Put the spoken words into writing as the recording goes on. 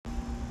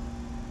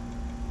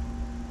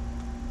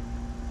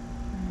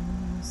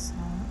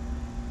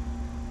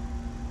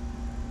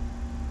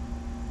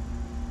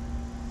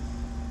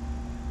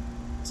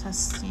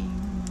Testing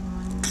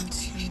 1,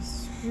 2,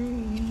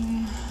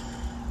 3.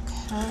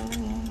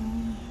 Okay.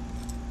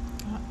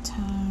 Got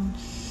tone.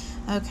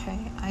 Okay,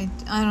 I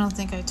don't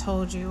think I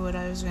told you what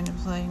I was going to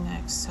play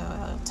next, so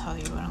I'll tell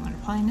you what I'm going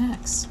to play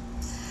next.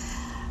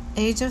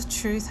 Age of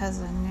Truth has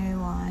a new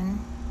one.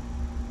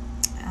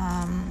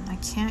 I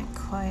can't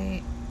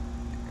quite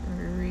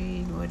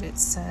read what it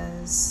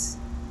says.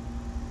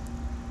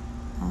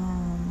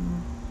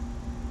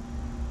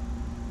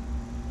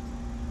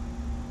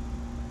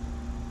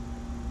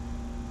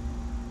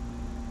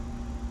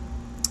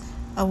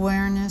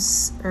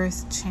 Awareness,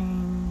 Earth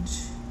Change.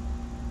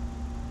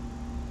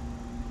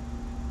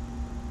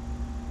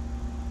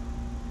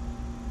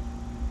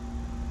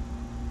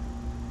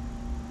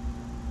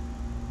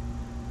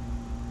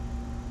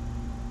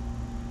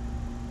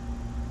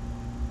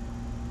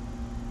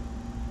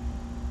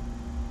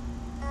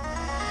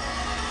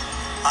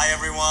 Hi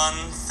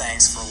everyone,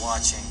 thanks for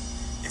watching.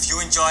 If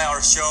you enjoy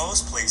our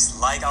shows, please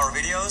like our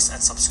videos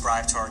and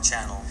subscribe to our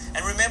channel.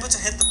 And remember to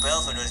hit the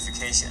bell for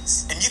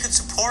notifications. And you can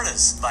support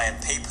us via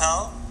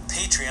PayPal,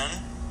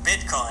 Patreon,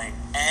 Bitcoin,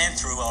 and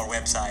through our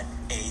website,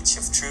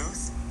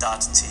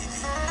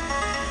 ageoftruth.tv.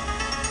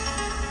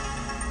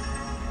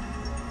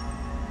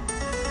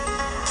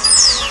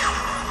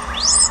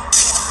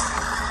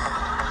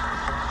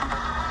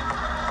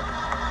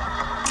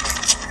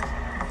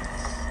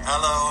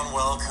 Hello and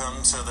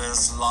welcome to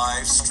this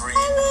live stream,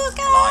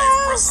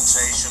 live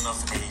presentation of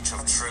Age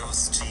of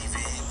Truth TV,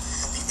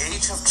 the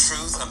Age of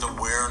Truth and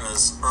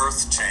Awareness,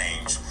 Earth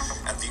Change,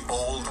 and the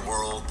Old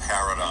World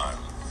Paradigm.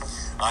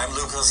 I'm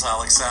Lucas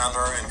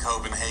Alexander in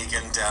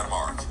Copenhagen,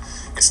 Denmark.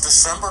 It's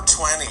December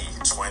 20,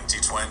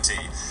 2020,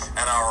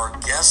 and our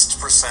guest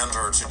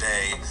presenter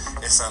today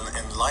is an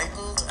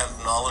enlightened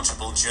and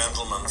knowledgeable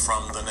gentleman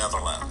from the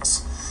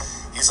Netherlands.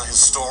 He's a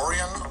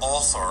historian,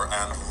 author,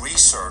 and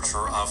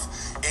researcher of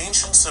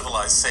ancient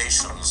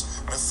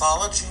civilizations,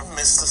 mythology,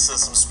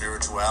 mysticism,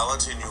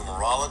 spirituality,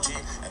 numerology,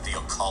 and the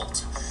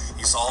occult.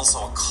 He's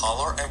also a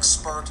color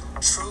expert,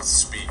 truth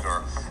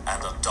speaker,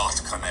 and a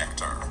dot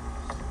connector.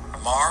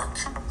 Mark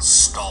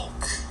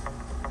Stolk.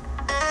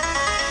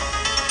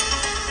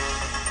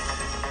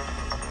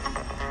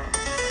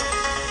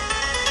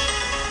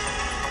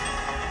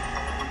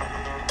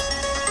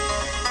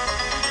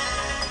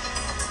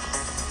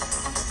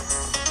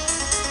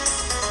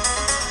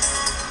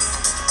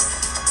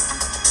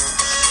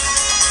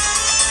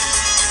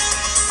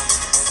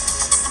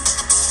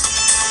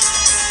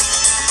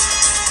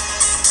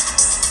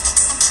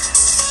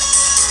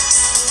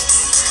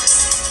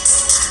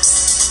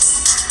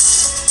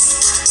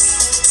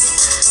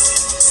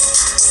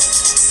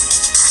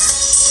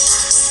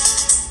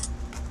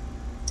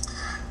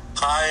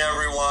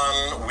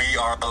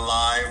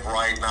 Live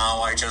right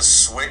now. I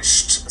just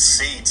switched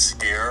seats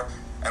here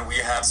and we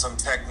had some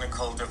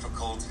technical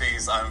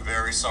difficulties. I'm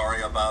very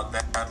sorry about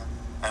that.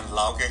 And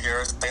Lauke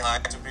here, say hi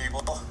to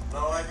people.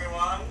 Hello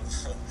everyone.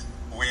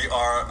 We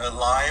are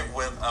live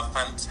with a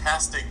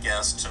fantastic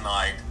guest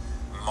tonight,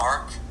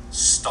 Mark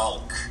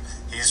Stolk.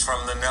 He's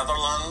from the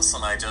Netherlands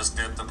and I just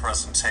did the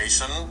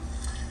presentation.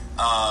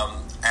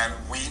 And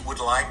we would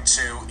like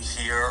to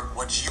hear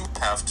what you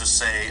have to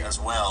say as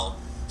well.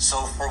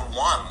 So for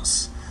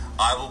once,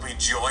 I will be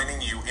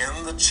joining you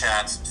in the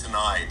chat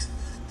tonight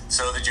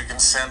so that you can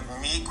send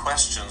me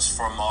questions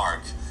for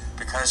Mark,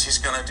 because he's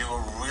going to do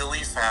a really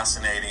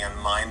fascinating and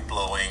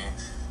mind-blowing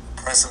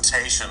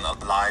presentation, a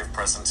live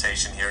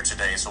presentation here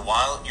today. So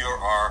while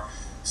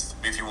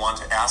if you want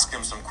to ask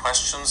him some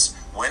questions,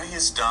 when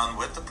he's done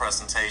with the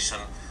presentation,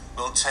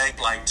 we'll take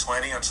like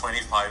 20 or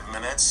 25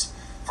 minutes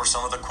for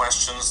some of the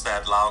questions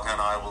that Lauke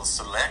and I will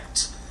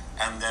select,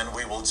 and then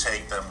we will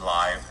take them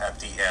live at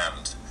the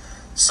end.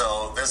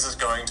 So this is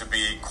going to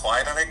be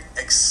quite an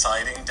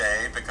exciting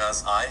day,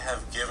 because I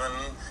have given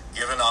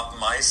up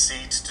my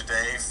seat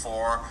today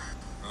for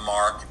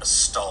Mark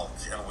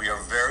Stolk, and we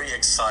are very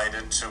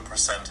excited to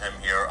present him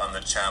here on the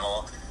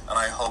channel, and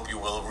I hope you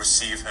will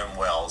receive him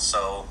well.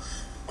 So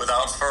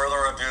without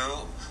further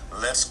ado,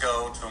 let's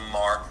go to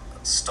Mark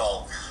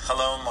Stolk.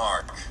 Hello,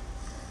 Mark.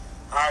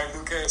 Hi,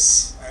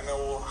 Lucas, and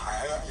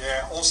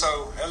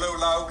also hello,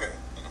 Lauke.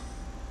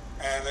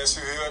 And as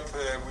you heard,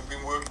 we've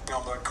been working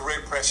under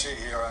great pressure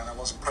here, and I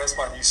was impressed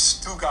by these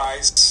two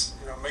guys,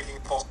 making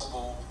it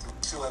possible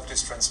to still have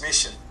this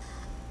transmission.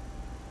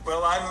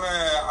 Well,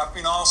 I've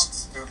been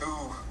asked to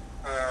do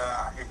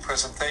a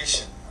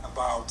presentation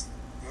about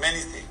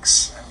many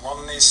things, and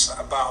one is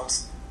about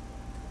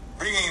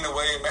bringing in a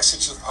way a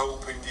message of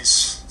hope in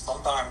these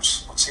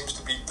sometimes what seems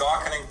to be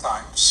darkening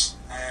times.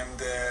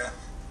 And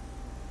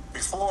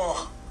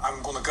before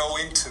I'm going to go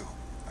into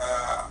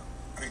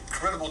an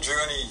incredible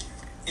journey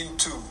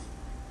into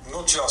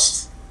not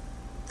just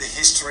the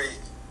history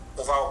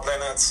of our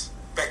planet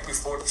back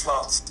before the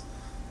flood.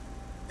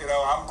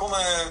 I'm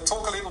gonna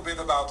talk a little bit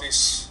about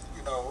this,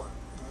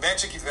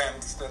 magic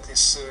event that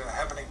is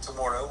happening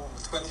tomorrow on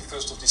the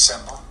 21st of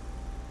December.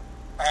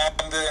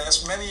 And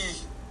as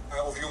many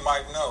of you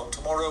might know,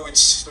 tomorrow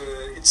it's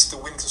the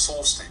winter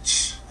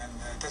solstice, and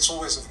that's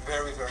always a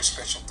very, very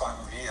special time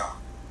of year.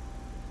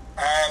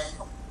 And,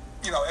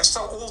 as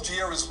the old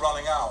year is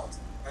running out,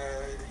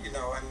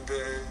 and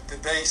the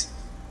days,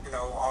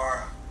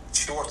 are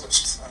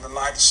shortest and the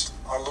nights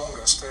are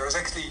longest, there is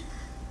actually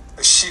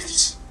a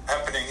shift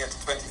happening at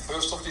the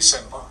 21st of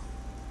December.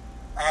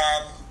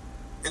 And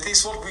it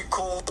is what we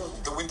call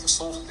the winter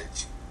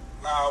solstice.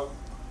 Now,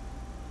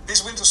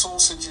 this winter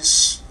solstice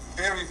is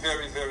very,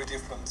 very, very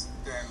different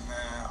than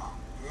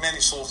many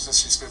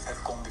solstices that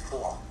have come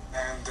before.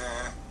 And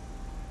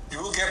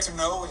you will get to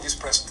know in this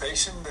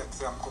presentation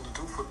that I'm going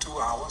to do for 2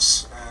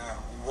 hours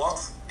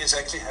what is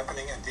actually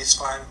happening at this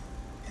time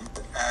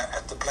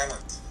at the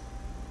planet.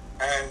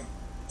 And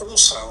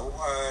also,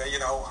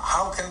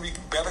 how can we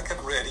better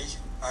get ready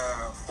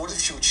for the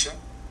future?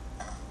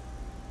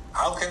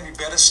 How can we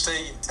better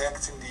stay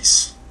intact in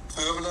these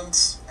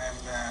turbulent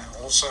and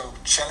also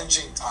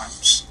challenging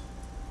times?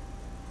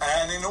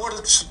 And in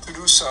order to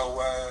do so,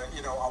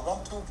 I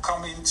want to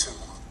come into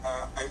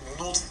a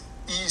not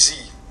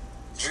easy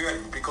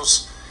journey,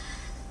 because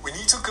we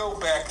need to go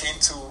back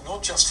into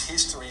not just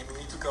history, we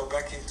need to go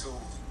back into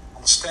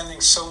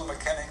understanding solar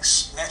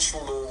mechanics,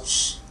 natural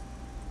laws,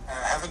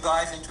 have a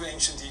dive into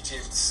ancient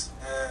Egypt,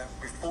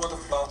 before the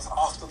flood,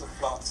 after the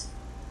flood.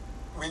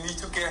 We need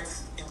to get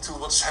into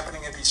what's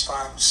happening at these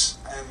times,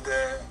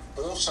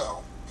 and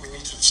also we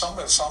need to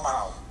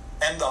somehow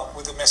end up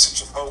with a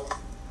message of hope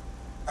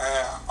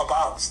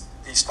about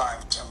these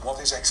times and what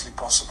is actually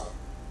possible.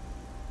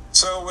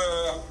 So,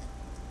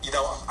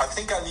 I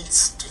think I need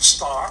to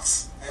start,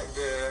 and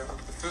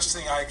the first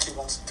thing I actually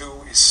want to do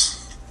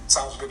is, it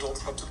sounds a bit odd,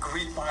 but to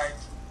greet my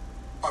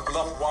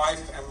beloved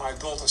wife and my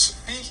daughter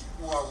Sophie,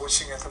 who are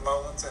watching at the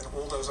moment, and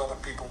all those other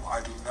people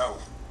I do know.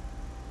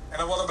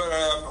 And I want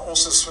to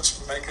also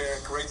make a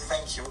great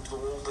thank you to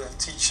all the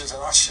teachers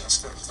and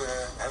ushers that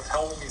have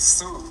helped me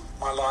through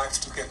my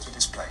life to get to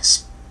this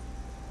place.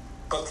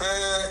 But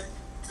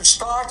to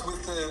start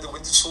with the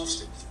winter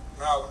solstice.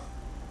 Now,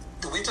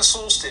 the winter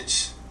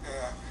solstice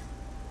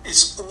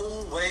is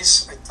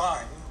always a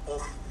time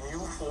of new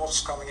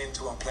force coming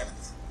into our planet.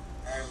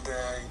 And,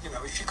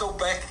 if you go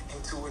back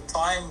into a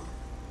time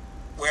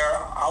where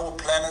our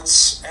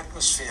planet's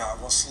atmosphere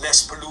was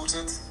less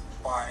polluted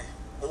by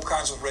all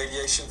kinds of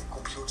radiation from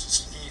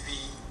computers,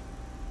 TV,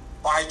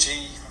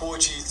 5G,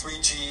 4G,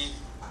 3G,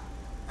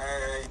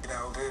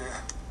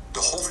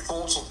 the hot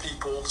thoughts of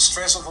people, the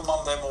stress of a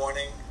Monday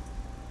morning,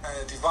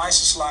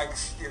 devices like,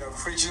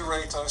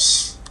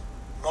 refrigerators,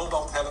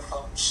 mobile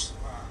telephones.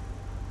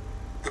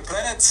 The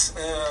planet,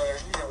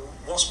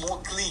 was more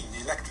clean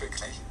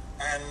electrically,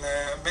 and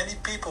many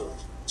people,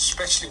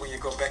 especially when you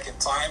go back in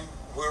time,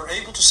 were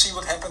able to see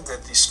what happened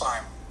at this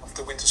time of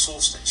the winter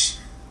solstice.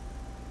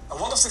 And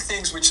one of the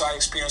things which I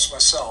experienced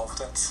myself,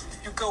 that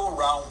if you go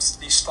around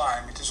this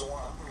time, it is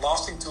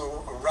lasting to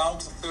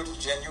around the 3rd of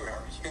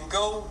January, you can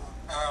go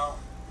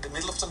in the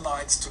middle of the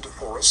night to the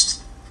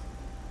forest,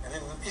 and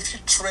then if you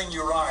train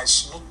your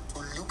eyes not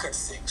to look at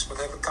things, but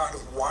have a kind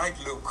of wide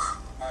look,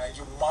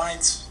 you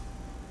might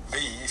be,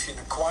 if you're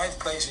in a quiet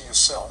place in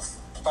yourself,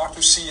 start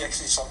to see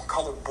actually some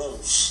colored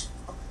balls,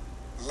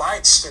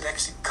 lights that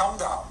actually come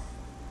down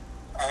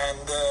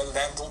and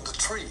land on the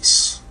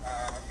trees.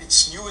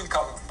 It's new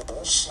incoming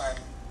balls, and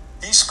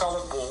these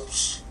colored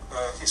balls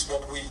is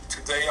what we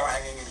today are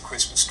hanging in the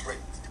Christmas tree.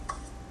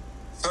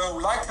 So,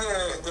 like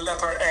the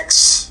letter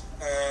X,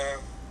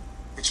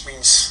 which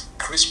means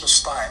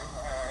Christmas time,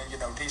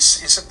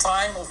 this is a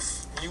time of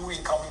new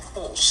incoming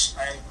force,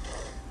 and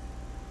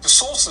the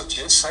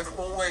solstices have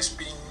always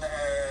been,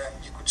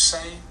 you could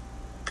say,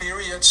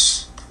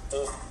 periods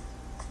of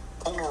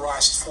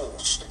polarized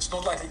force. It's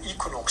not like the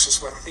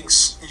equinoxes where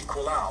things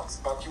equal out,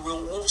 but you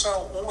will also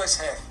always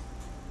have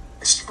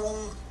a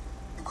strong,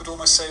 you could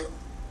almost say,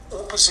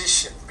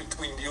 opposition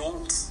between the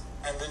old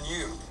and the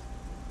new.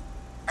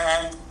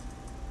 And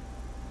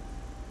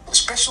the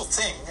special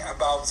thing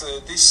about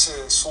this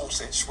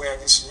solstice, where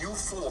this new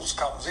force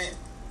comes in,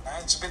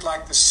 it's a bit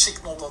like the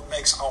signal that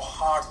makes our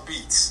heart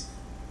beat,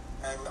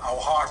 and our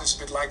heart is a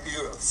bit like the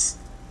earth.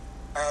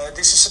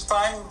 This is a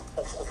time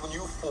of a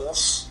new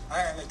force,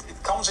 and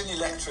it comes in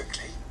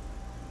electrically.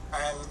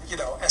 And,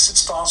 as it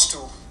starts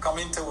to come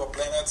into our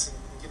planet,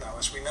 and,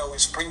 as we know in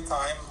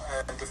springtime,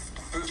 the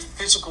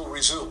physical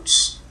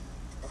results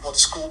of what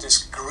is called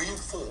this green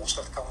force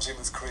that comes in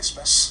with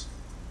Christmas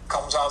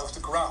comes out of the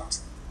ground.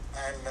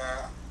 And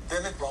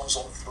then it runs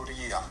on through the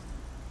year.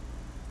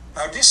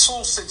 Now, this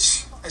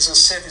solstice, as I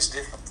said, is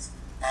different.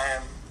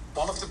 And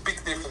one of the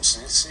big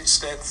differences is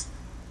that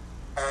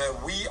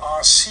we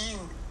are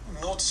seeing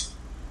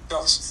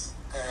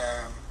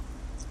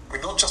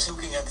we're not just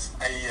looking at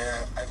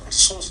a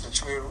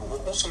solstice, we're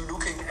also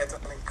looking at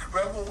an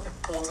incredible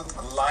important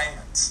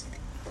alignment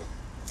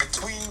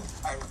between,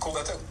 I would call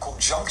that a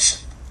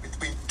conjunction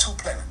between two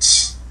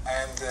planets.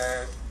 And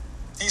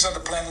these are the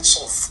planets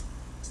of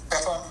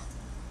Saturn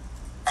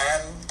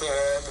and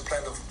the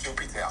planet of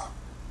Jupiter.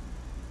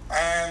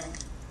 And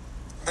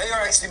they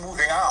are actually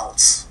moving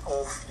out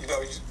of,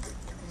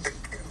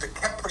 the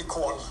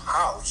Capricorn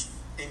house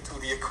into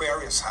the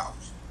Aquarius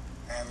house.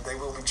 And they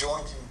will be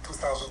joined in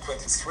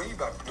 2023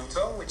 by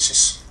Pluto, which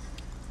is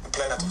the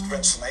planet of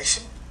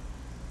transformation.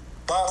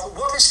 But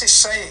what is this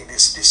saying,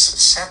 this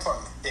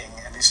Saturn thing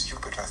and this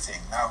Jupiter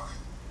thing? Now,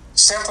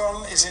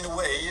 Saturn is in a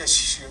way,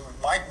 as you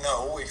might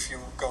know if you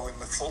go in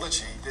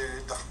mythology,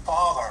 the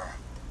father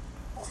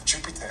of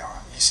Jupiter.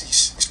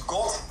 He's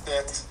God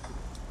that,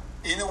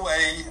 in a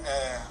way,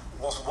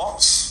 was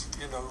once,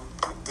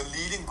 the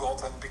leading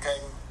god and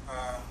became,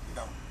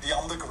 the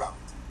underground.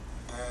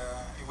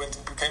 He went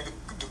and became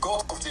the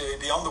god of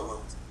the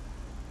underworld.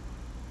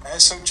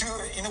 So,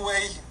 in a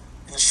way,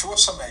 in a short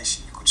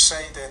summation, you could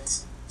say that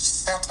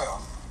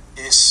Saturn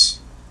is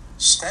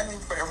standing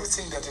for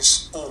everything that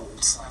is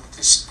old, and it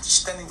is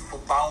standing for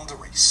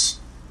boundaries.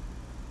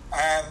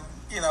 And,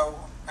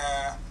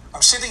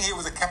 I'm sitting here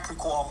with a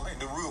Capricorn in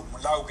the room.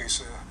 Lauke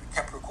is a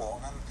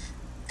Capricorn. And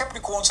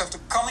Capricorns have the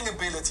cunning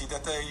ability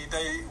that they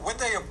when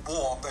they are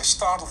born, they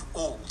start off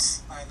old.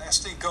 And as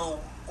they go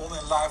on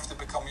in life, they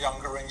become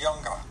younger and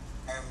younger.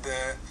 And,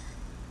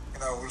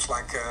 it was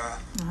like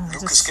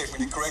Lucas gave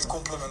me the great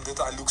compliment that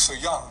I look so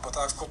young, but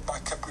I've got my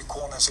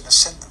Capricorn as an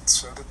ascendant,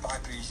 so that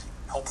might be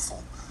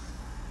helpful.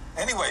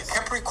 Anyway,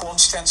 Capricorn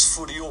stands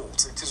for the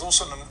old. It is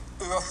also an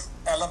earth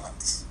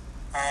element.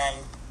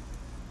 And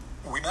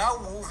we're now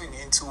moving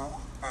into,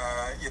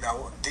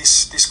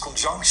 this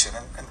conjunction.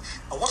 And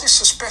what is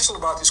so special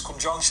about this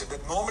conjunction?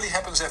 That normally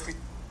happens every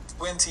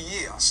 20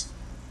 years.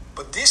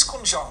 But this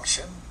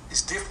conjunction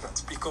is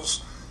different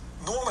because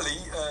normally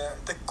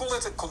they call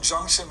it a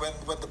conjunction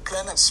when the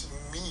planets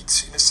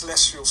meet in the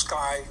celestial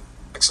sky,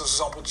 like, for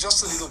example,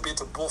 just a little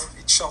bit above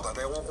each other.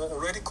 They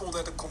already call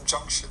that a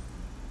conjunction.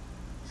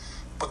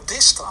 But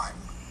this time,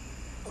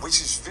 which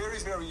is very,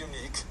 very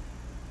unique,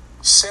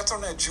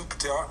 Saturn and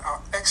Jupiter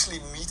are actually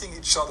meeting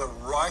each other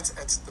right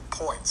at the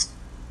point.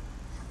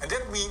 And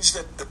that means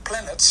that the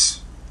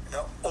planets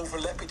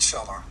overlap each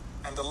other.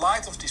 And the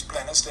light of these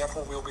planets,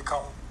 therefore, will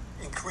become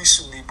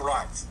increasingly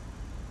bright.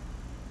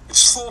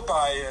 It's thought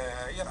by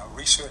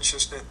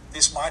researchers that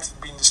this might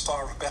have been the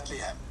Star of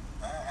Bethlehem.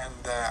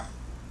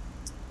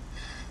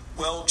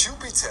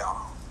 Jupiter,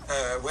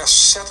 where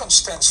Saturn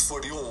stands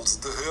for the old,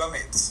 the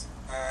hermit,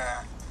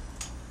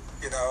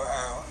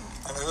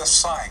 an earth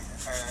sign.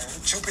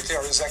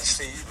 Jupiter is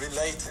actually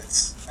related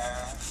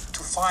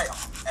to fire.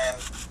 And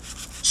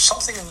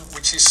something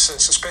which is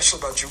so special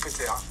about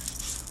Jupiter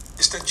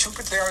is that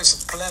Jupiter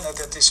is a planet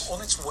that is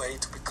on its way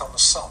to become a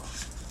sun.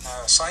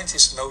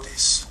 Scientists know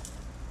this.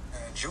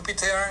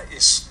 Jupiter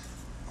is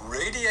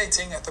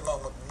radiating at the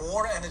moment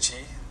more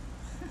energy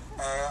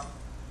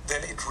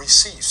than it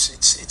receives.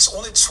 It's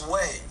on its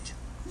way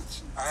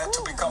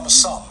to become a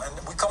sun.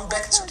 And we come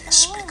back to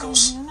this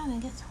because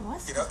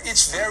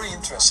it's very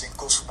interesting,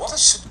 because what it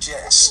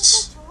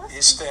suggests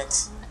is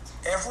that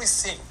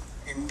everything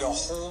in the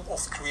whole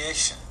of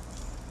creation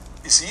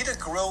is either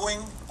growing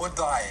or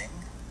dying,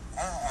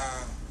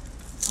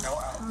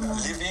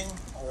 living,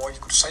 or you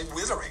could say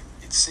withering.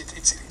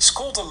 It's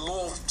called the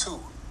law of two.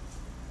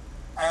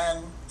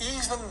 And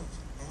even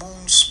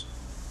moons.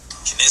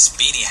 Can this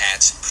beanie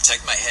hat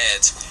protect my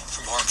head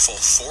from harmful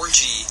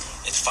 4G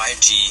and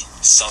 5G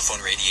cell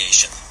phone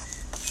radiation?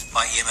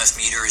 My EMF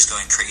meter is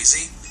going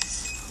crazy,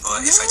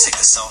 but if I take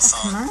the cell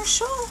phone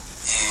commercial?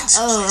 And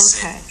place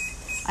okay.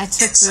 I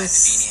took inside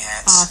this the beanie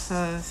hat off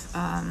of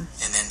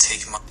and then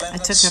take my I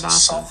took it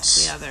off of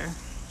the other.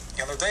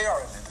 They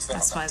are in development.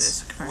 That's why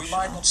there's a commercial. We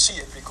might not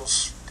see it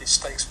because this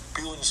takes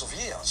billions of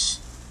years.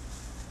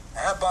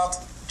 But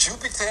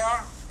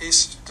Jupiter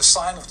is the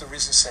sign of the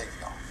risen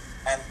Savior.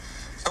 And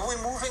so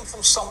we're moving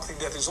from something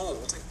that is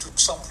old into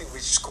something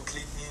which is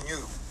completely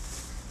new.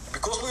 And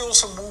because we're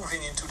also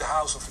moving into the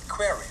house of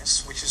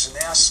Aquarius, which is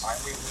an air sign,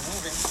 we're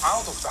moving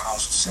out of the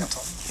house of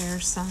Saturn. Air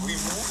sign.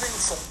 We're moving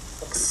from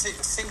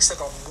things that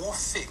are more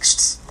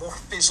fixed, more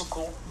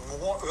physical,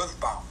 more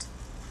earthbound,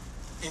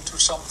 into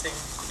something,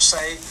 you could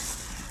say,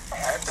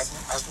 that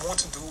has more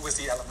to do with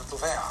the element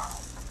of air.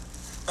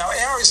 Now,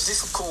 air is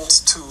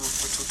difficult to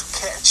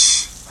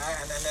catch.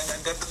 And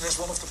that's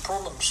one of the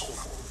problems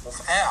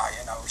of air,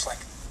 It's like,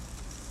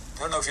 I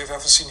don't know if you've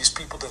ever seen these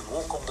people that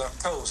walk on their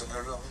toes and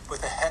they're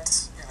with a head,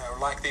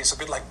 like this, a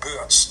bit like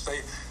birds.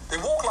 They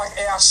walk like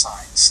air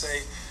signs.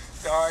 They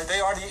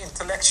are the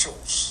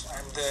intellectuals.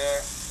 And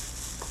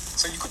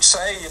so you could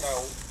say,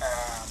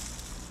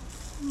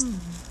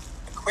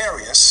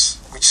 Aquarius,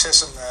 which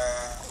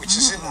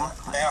is in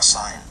an air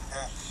sign,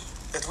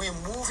 that we're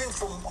moving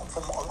from a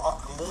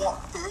more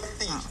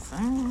earthy,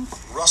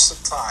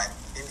 rusted time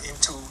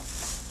into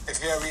a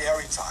very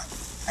airy time.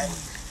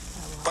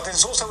 But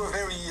it's also a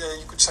very,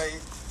 you could say,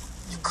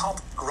 you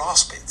can't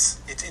grasp it.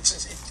 You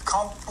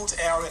can't put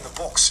air in a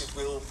box. It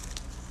will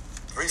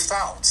drift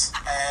out.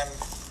 And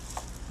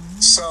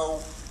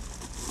so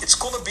it's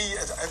going to be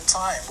a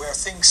time where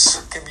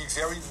things can be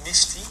very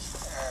misty,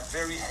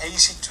 very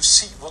hazy to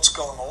see what's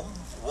going on,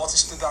 what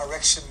is the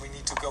direction we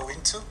need to go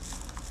into.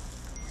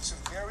 It's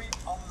a very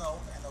unknown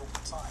and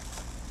open time,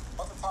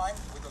 but a time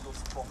with a lot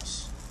of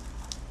promise.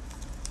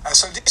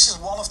 So this is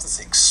one of the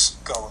things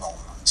going on.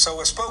 So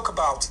I spoke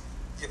about,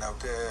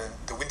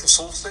 the winter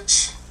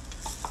solstice,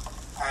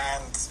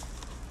 and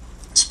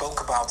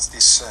spoke about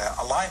this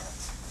alignment.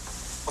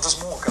 But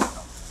there's more going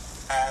on.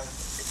 And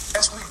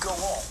as we go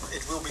on,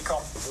 it will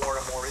become more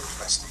and more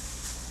interesting.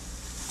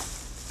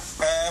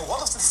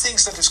 One of the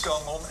things that is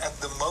going on at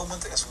the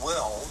moment as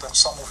well, that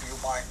some of you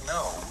might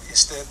know,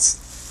 is that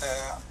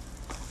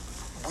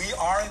we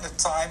are in the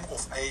time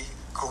of a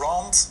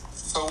grand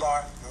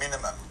solar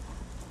minimum.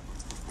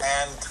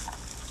 And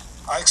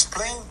I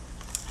explain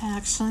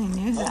actually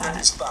knew what that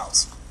that. is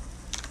about.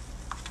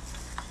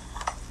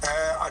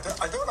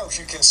 I don't know if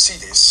you can see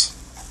this,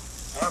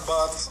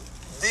 but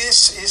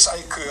this is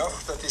a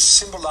curve that is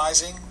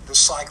symbolizing the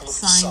cycle of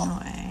the sun.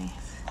 Sine wave.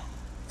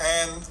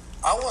 And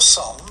our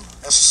sun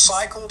has a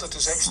cycle that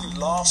is actually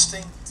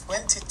lasting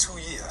 22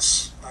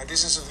 years. Now,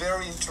 this is a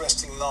very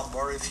interesting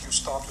number if you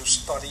start to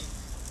study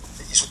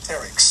the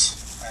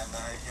esoterics and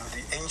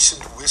the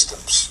ancient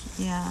wisdoms.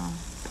 Yeah.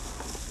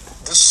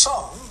 The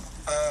sun,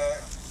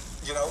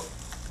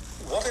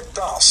 what it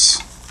does,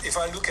 if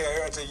I look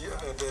here at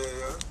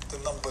the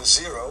number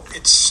 0,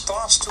 it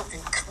starts to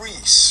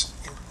increase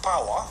in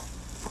power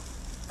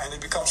and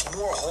it becomes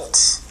more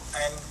hot.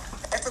 And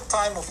at the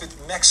time of its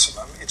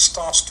maximum, it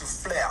starts to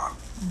flare.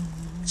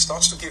 It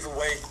starts to give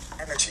away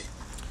energy.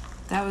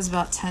 That was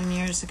about 10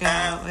 years ago.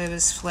 It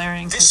was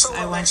flaring This because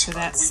I went to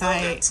that we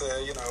site.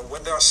 know that,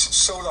 when there's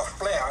solar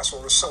flares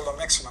or a solar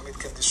maximum, it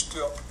can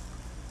disturb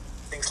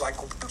things like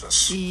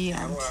computers,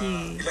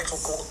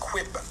 electrical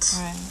equipment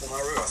on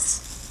our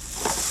Earth.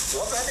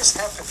 What then is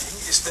happening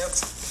is that,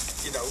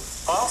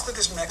 after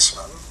this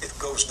maximum, it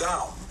goes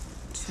down.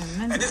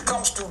 And it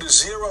comes to the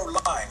 0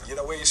 line,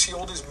 where you see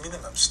all these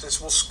minimums. That's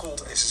what's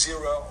called a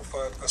zero of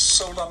a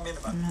solar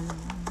minimum.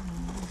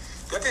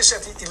 That is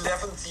at the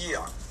 11th year.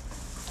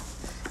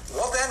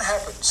 What then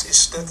happens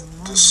is that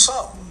the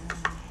sun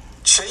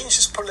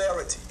changes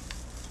polarity.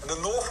 And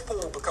the North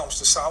Pole becomes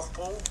the South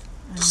Pole.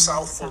 The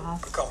South Pole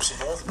becomes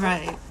the North Pole.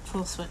 Right,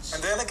 full switch.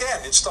 And then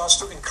again, it starts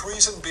to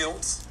increase and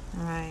build.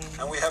 Right.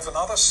 And we have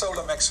another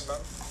solar maximum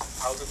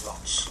out it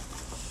runs.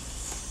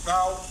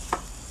 Now,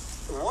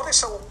 what is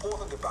so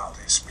important about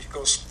this?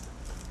 Because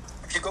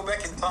if you go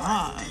back in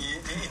time,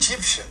 the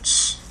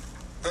Egyptians,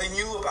 they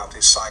knew about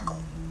this cycle.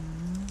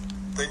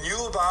 They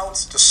knew about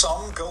the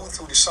sun going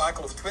through the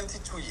cycle of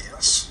 22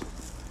 years.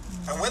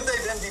 And when they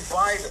then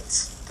divided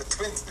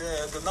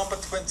the number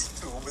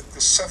 22 with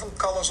the 7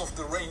 colors of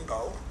the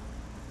rainbow,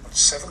 the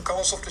 7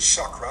 colors of the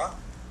chakra,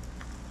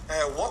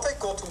 what they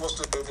got was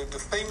the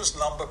famous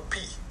number P,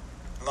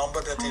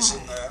 number that is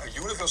a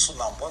universal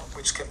number,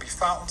 which can be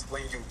found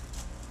when you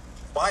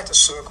divide a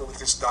circle with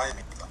this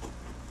diameter.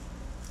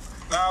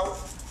 Now,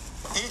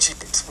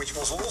 Egypt, which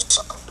was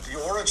also the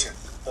origin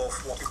of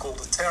what we call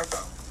the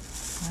tarot.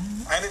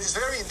 And it is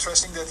very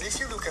interesting that if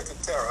you look at the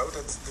tarot,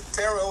 that the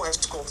tarot has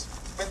got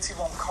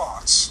 21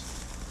 cards.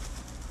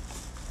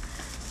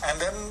 And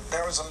then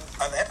there is an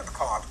added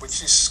card,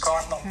 which is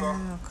card number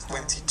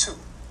 22,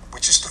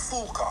 which is the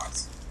Fool card.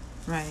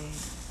 Right.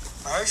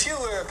 Now, if you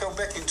go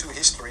back into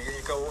history, and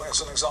you go, as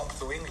an example,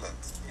 to England,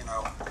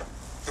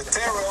 the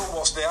tarot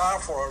was there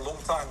for a long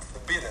time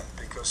forbidden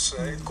because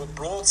it got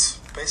brought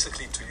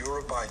basically to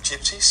Europe by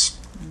gypsies.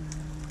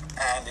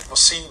 And it was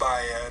seen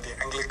by the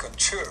Anglican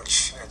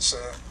Church as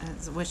a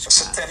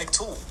satanic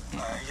tool.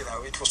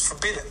 It was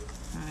forbidden.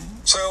 Right.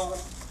 So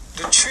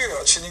the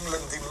church in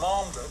England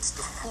demanded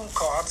the Fool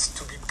card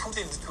to be put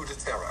into the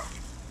tarot.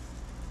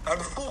 Now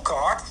the Fool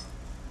card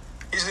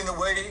is in a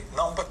way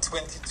number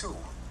 22.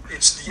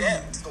 It's the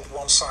end of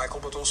one cycle,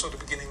 but also the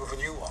beginning of a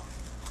new one.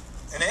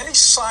 And any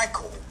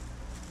cycle,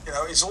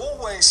 is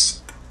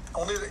always,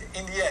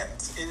 in the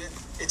end,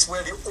 it's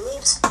where the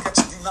old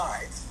gets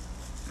denied.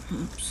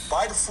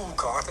 By the Fool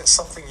card, and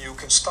something you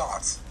can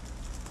start.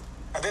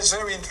 And that's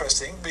very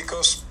interesting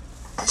because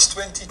these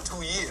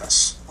 22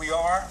 years, we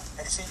are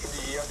actually in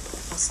the year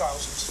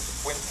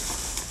 2020.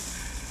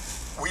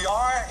 We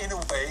are, in a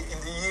way,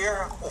 in the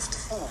year of the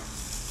Fool.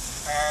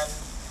 And,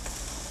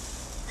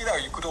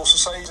 you could also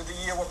say it's the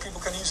year where people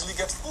can easily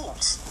get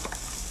fooled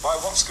by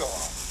what's going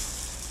on.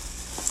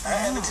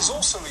 And it is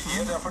also a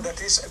year, therefore, that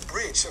is a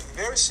bridge, a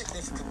very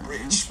significant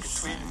bridge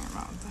between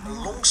a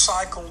long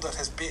cycle that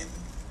has been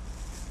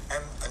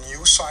and a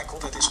new cycle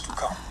that is to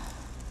come.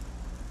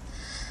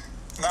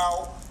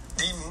 Now,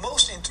 the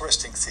most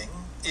interesting thing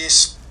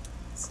is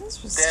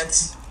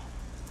that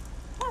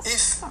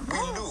if we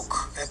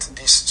look at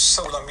these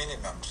solar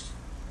minimums,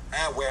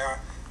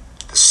 where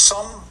the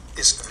sun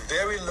is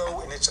very low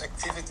in its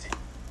activity,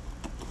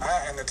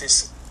 and it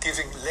is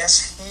giving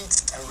less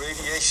heat and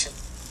radiation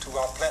to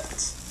our planet,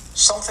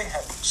 something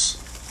happens.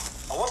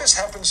 And what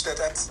happens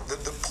that at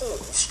the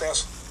poles,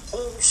 there's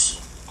holes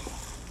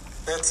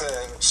that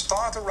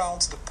start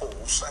around the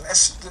poles, and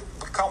as they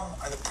become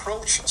and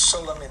approach a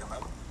solar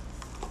minimum,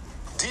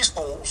 these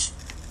holes,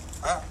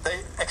 they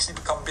actually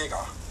become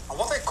bigger. And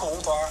what they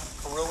called are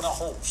corona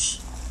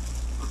holes.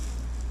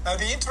 Now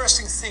the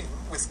interesting thing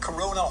with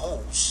corona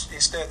holes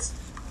is that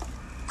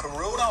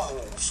corona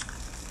holes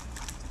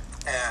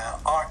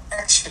are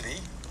actually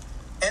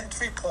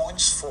entry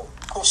points for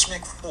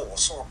cosmic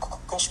force or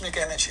cosmic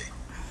energy.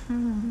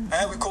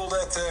 And we call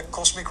that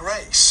cosmic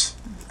rays.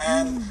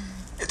 And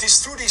it is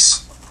through these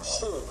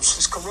holes,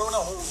 these corona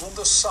holes on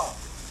the sun,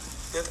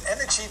 that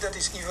energy that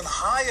is even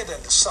higher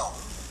than the sun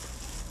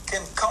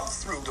can come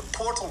through the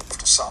portal of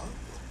the sun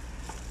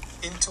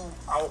into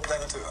our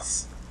planet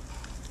Earth.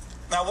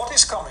 Now, what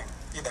is coming,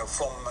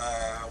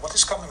 what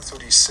is coming through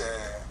these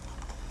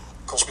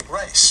cosmic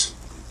rays?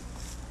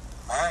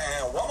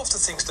 And one of the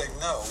things they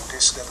know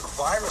is that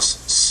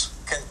viruses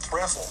can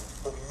travel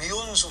for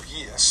millions of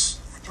years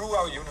through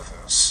our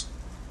universe.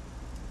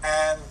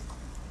 And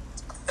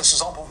as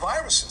example,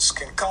 viruses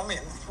can come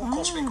in through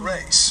cosmic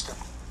rays that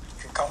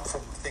can come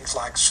from things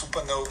like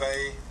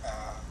supernovae,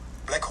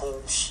 black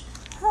holes,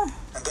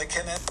 and they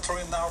can enter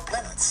in our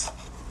planet.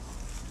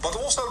 But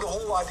also the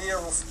whole idea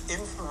of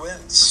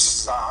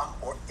influenza,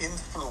 or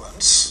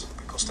influence,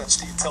 because that's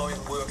the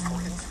Italian word for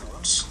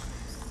influence,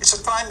 it's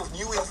a time of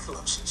new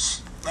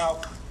influences.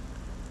 Now,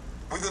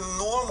 with a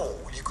normal,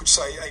 you could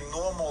say, a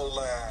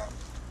normal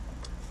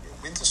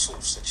winter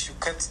solstice, you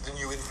get the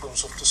new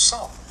influence of the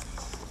sun.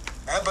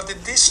 But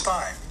at this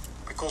time,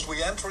 because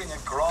we're entering a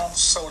grand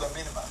solar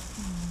minimum,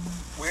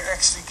 we're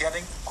actually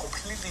getting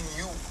completely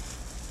new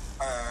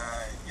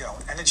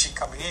energy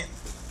coming in.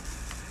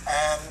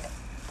 And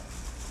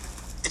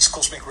it's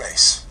cosmic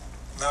rays.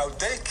 Now,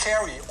 they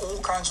carry all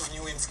kinds of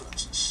new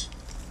influences.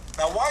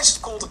 Now, why is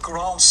it called a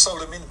grand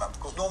solar minimum?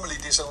 Because normally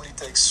this only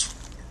takes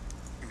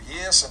a few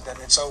years and then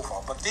it's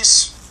over. But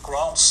this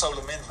grand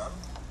solar minimum,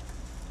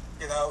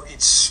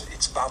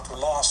 it's about to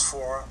last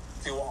for,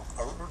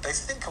 they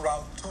think,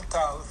 around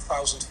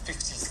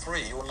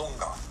 2053 or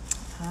longer.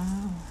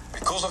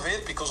 Because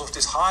of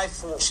this high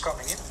force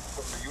coming in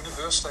from the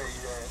universe,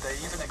 they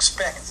even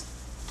expect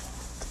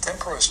the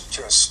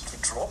temperatures to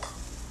drop,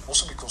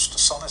 also because the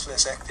sun is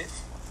less active.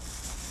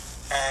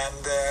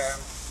 And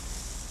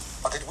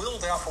but it will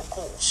therefore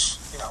cause,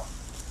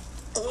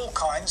 all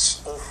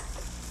kinds of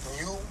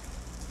new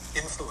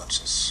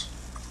influences.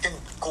 It can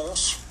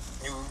cause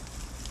new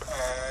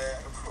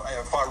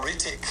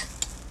varitic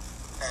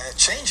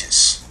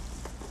changes.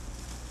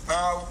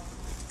 Now,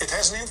 it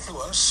has an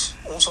influence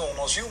also on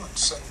us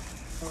humans, and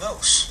who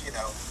knows,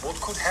 what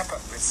could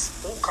happen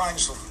with all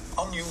kinds of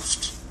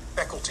unused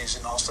faculties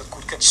in us that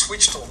could get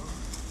switched on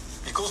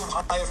because of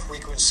higher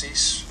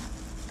frequencies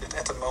that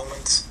at the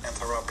moment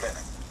enter our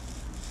planet.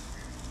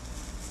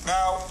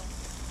 Now,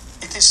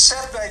 it is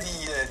said by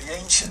the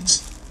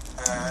ancients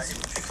in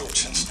the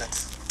cultures that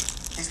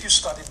if you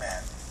study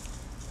man,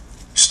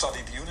 you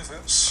study the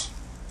universe,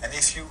 and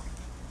if you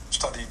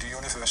study the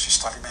universe, you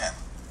study man.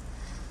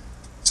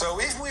 So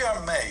if we are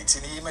made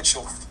in the image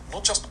of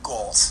not just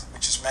God,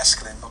 which is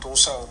masculine, but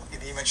also in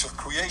the image of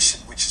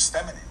creation, which is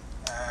feminine,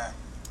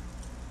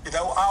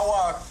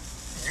 our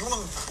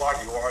human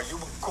body, or our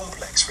human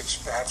complex, which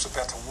is perhaps a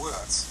better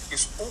word,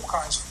 gives all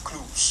kinds of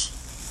clues.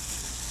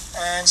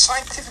 And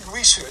scientific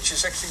research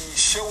is actually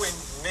showing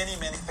many,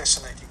 many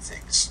fascinating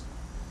things.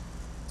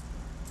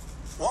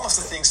 One of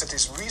the things that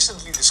is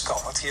recently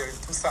discovered here in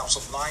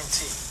 2019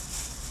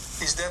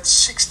 is that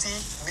 60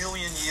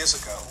 million years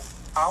ago,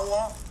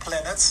 our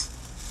planet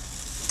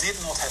did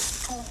not have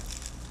two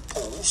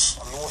poles,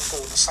 a North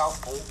Pole and a South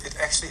Pole. It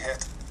actually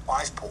had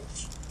 5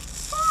 poles.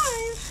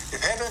 5? It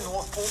had a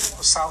North Pole,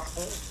 a South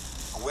Pole,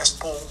 a West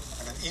Pole,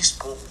 and an East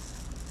Pole,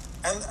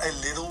 and a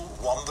little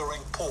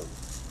wandering pole.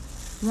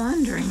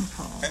 Wandering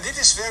pole. And it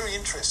is very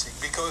interesting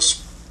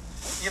because,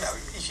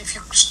 if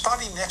you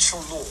study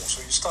natural laws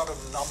or you study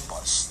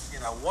numbers,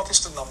 what is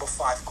the number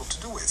 5 got to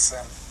do with?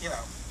 And,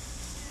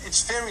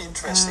 it's very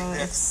interesting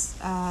that it's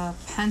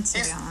pentagon.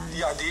 If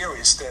the idea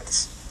is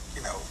that,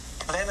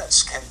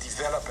 planets can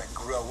develop and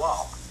grow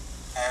up,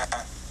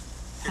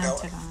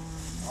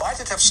 might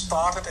it have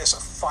started as a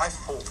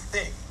 5-fold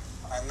thing,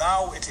 and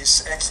now it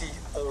is actually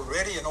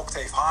already an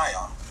octave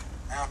higher,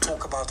 and I'll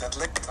talk about that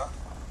later.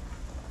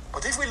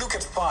 But if we look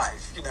at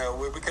 5,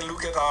 we can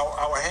look at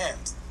our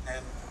hand,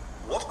 and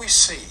what we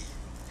see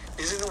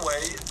is in a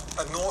way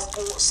a North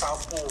Pole, a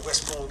South Pole, a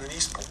West Pole, and an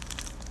East Pole.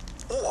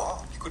 Or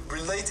you could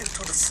relate it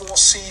to the 4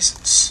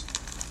 seasons,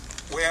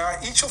 where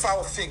each of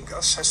our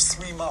fingers has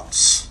 3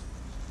 months.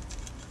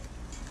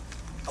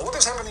 Now, what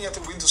is happening at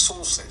the winter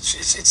solstice?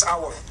 It's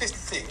our 5th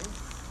thing.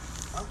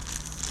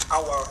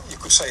 You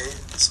could say,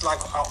 it's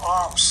like our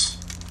arms,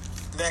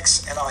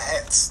 legs, and our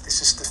head.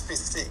 This is the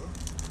 5th thing.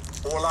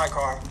 Or like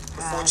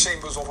the 4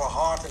 chambers of our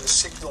heart and the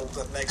signal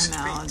that makes it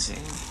beat.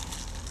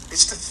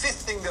 It's the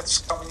 5th thing that's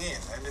coming in,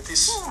 and it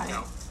is,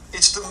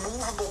 it's the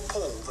movable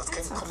pole that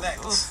can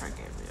connect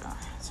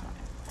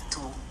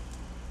to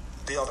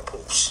the other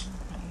poles.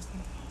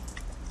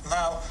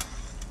 Now,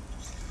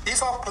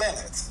 if our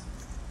planet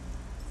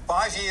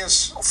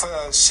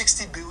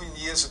 60 billion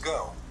years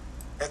ago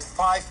had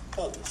 5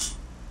 poles,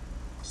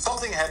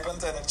 something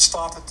happened and it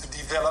started to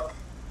develop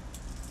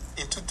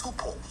into 2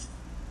 poles.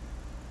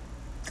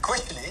 The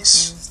question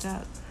is,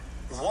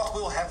 what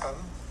will happen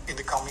in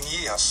the coming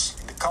years,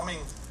 in the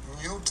coming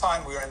new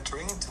time we are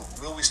entering into?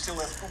 Will we still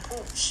have 2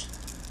 poles?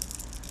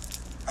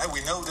 And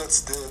we know that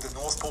the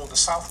North Pole and the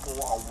South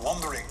Pole are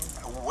wandering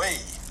away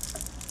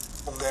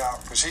from their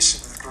position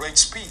with great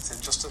speed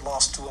in just the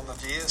last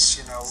 200 years,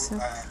 So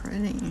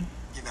pretty.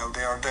 you know,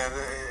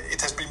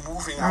 it has been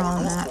moving. All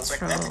Our North natural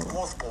Pole, magnetic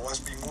North Pole, has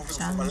been moving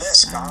from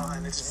Alaska,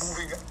 and it's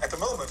moving at the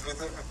moment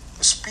with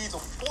a speed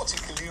of 40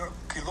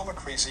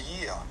 kilometers a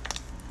year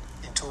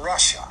into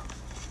Russia.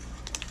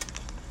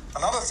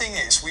 Another thing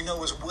is, we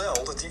know as well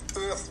that the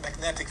Earth's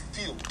magnetic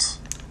field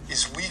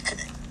is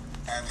weakening,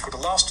 and for the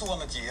last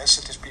 200 years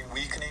it has been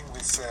weakening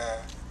with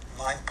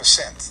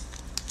 9%.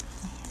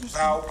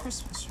 Now,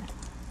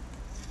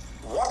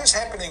 what is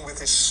happening with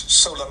this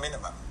solar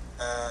minimum?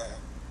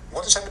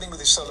 What is happening with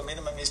this solar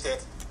minimum is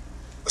that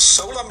a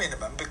solar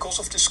minimum, because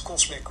of this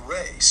cosmic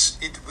rays,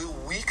 it will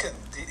weaken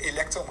the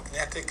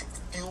electromagnetic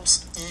field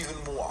even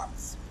more.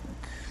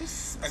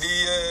 And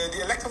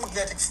the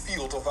electromagnetic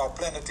field of our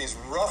planet is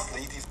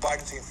roughly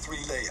divided in 3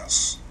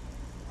 layers.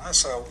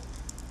 So,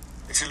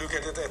 if you look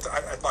at it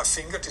at my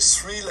finger, it is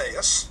 3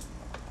 layers.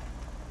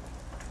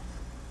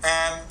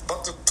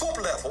 But the top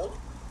level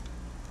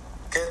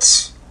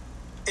gets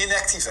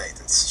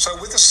inactivated. So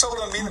with the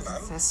solar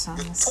minimum,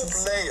 the top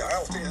layer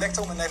of the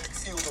electromagnetic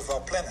field of our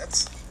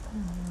planet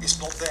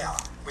is not there,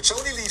 which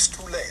only leaves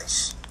 2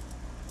 layers.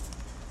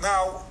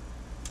 Now,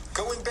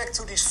 going back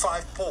to these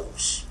 5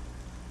 poles,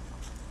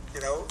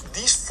 you know,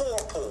 these 4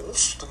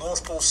 poles, the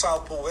North Pole,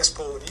 South Pole, West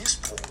Pole, and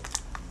East Pole,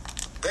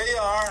 they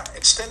are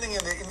extending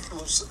in their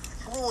influence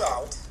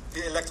throughout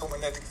the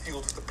electromagnetic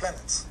field of the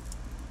planet.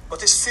 But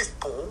this 5th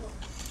pole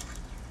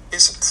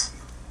isn't.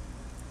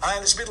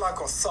 And it's a bit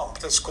like our thumb,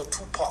 that's got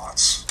 2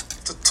 parts.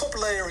 If the top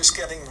layer is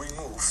getting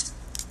removed,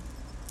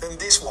 then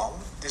this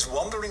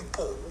wandering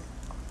pole,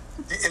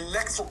 the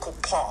electrical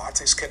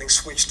part is getting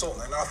switched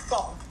on, and our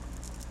thumb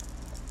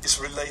is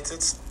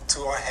related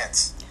to our head.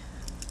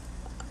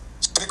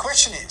 So the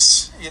question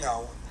is, you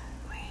know,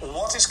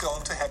 what is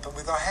going to happen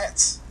with our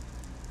head?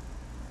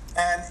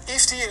 And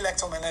if the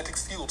electromagnetic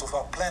field of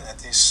our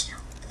planet is,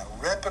 you know,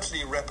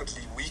 rapidly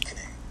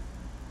weakening,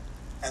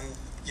 and,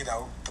 you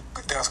know,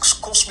 there's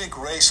cosmic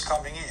rays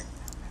coming in,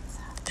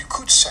 you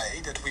could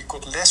say that we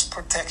got less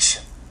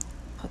protection.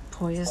 Put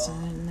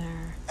poison in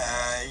there.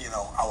 You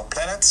know, our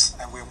planet,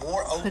 and we're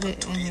more open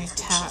to the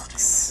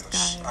influence of the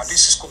universe. Now,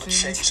 this is going to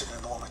change an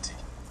enormity.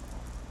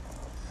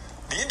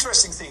 The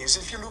interesting thing is,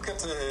 if you look at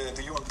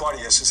the human body,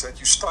 as I said,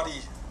 you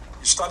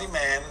study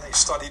man, you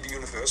study the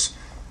universe,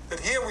 that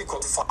here we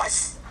got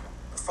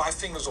 5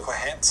 fingers of a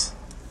hand,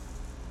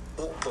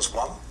 all plus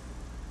 1.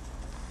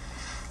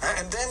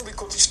 And then we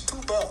got these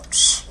 2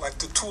 bones, like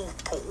the 2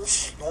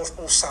 poles, North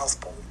Pole, South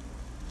Pole.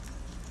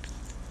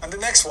 And the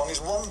next one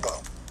is 1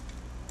 bone.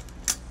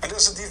 And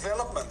there's a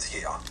development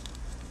here.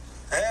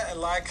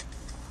 Like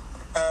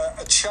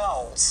a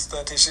child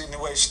that is in a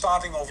way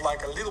starting off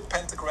like a little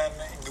pentagram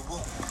in the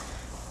womb.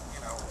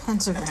 You know,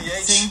 Pentagram, at the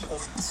age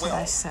of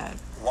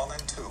 12, 1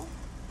 and 2,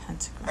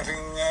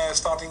 having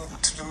starting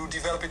to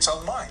develop its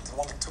own mind,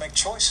 wanting to make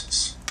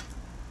choices.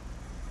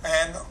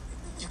 And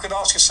you could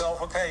ask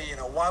yourself, okay, you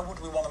know, why would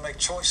we want to make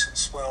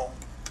choices? Well,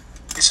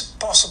 is it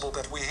possible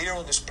that we're here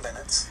on this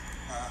planet,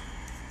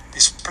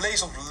 this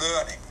place of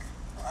learning,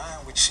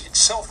 which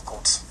itself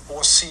got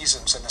 4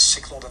 seasons and a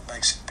signal that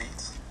makes it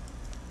beat,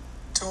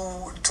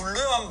 to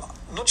learn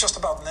not just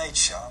about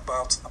nature,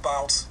 but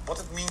about what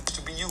it means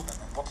to be human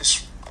and what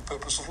is the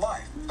purpose of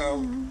life?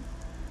 So,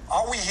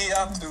 are we here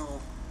to,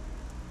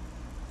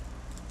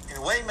 in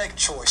a way, make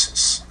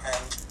choices?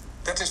 And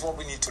that is what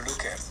we need to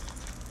look at.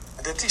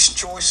 And that these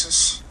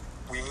choices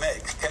we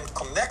make can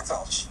connect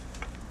us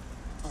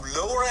to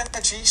lower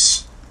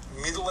energies,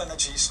 middle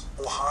energies,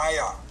 or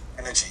higher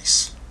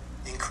energies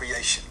in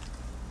creation.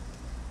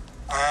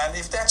 And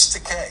if that's the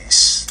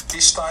case,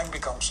 this time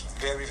becomes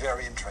very,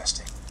 very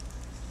interesting.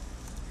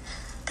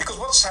 Because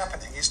what's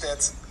happening is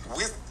that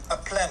with a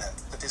planet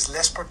that is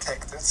less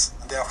protected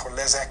and therefore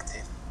less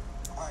active,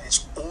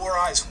 its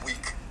aura is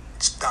weak,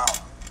 it's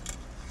down.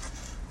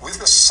 With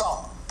the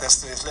sun that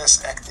is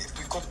less active,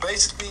 we've got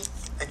basically,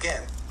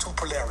 again, 2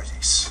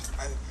 polarities.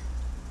 And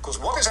because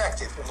what is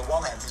active on the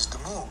one hand is the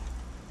moon.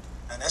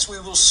 And as we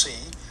will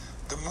see,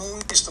 the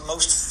moon is the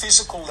most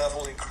physical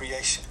level in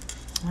creation.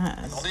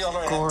 And on the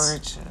other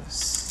gorgeous.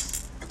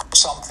 hand, we've got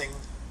something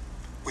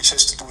which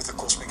has to do with the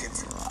cosmic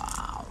influence.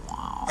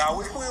 Wow.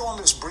 Now, if we're on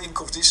this brink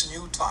of this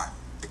new time,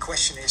 the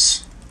question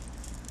is,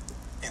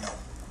 you know,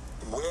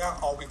 where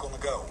are we going to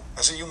go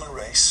as a human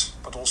race,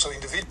 but also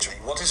individually?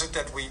 What is it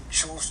that we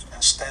choose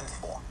and stand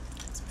for?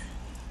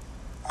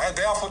 And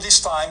therefore, this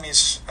time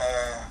is,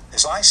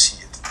 as I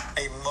see it,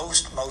 a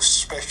most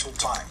special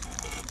time.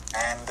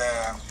 And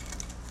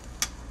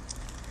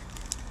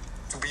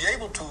to be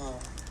able to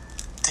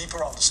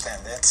deeper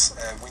understand that,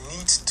 we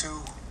need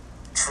to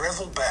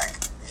travel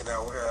back, you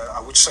know,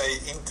 I would say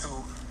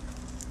into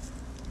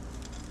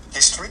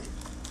history,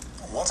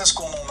 what has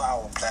gone on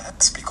our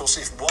planet, because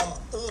if one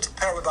old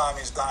paradigm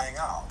is dying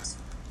out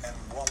and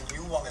one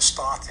new one is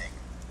starting,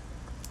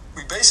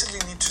 we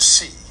basically need to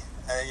see,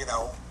 you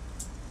know,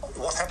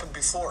 what happened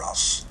before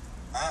us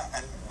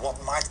and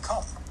what might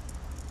come.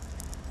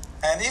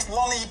 And if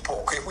one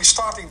epoch, if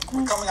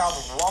we're coming out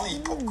of one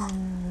epoch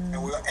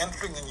and we're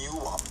entering a new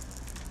one,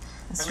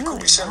 That's And it could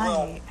really be said,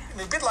 well, right.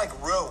 a bit like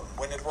Rome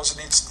when it was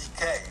in its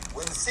decay.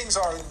 When things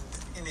are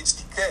in its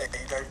decay,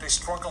 they're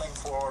struggling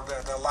for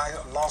the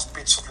last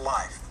bits of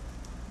life.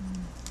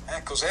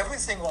 Because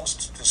everything wants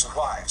to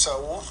survive.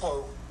 So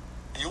also,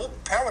 the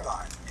old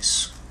paradigm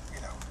is,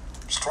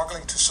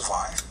 struggling to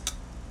survive.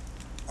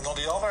 And on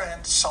the other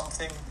hand,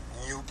 something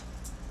new.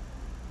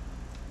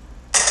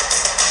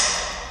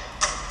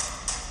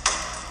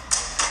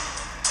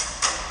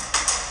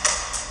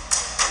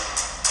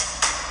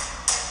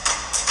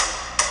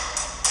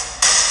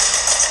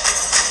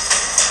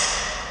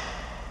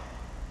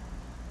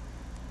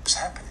 Is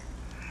happening.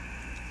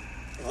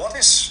 What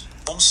is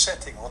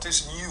setting, what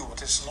is new, what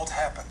has not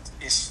happened,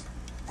 is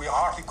we are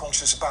hardly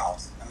conscious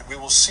about, and we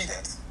will see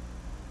that.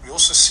 We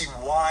also see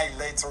why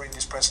later in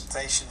this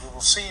presentation. We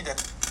will see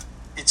that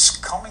it's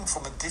coming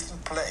from a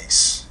different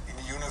place in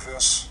the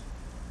universe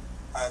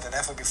than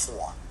ever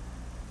before.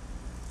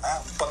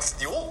 But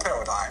the old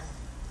paradigm,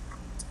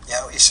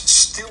 is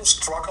still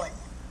struggling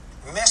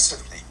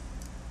massively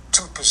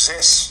to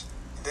possess,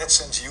 in that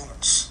sense,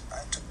 humans,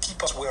 to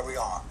keep us where we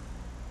are.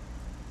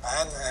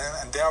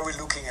 And there we're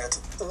looking at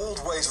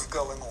old ways of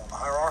going on,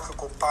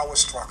 hierarchical power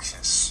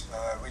structures.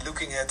 We're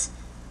looking at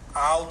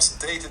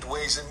outdated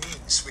ways and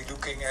means. We're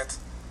looking at,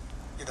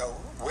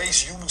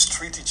 ways humans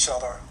treat each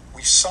other.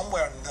 We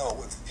somewhere know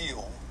and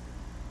feel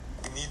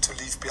we need to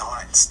leave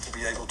behind to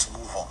be able to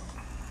move on.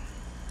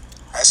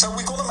 And so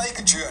we're going to make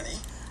a journey.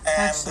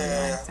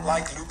 And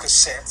like Lucas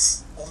said,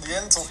 on the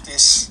end of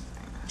this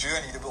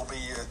journey, there will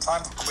be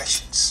time for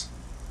questions.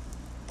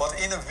 But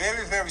in a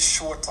very, very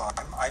short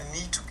time, I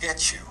need to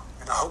get you,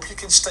 and I hope you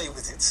can stay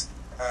with it,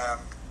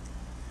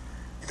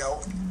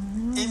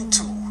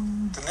 into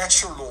the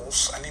natural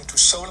laws and into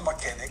solar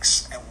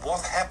mechanics and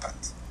what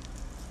happened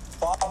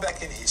far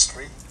back in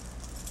history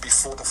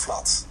before the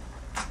flood.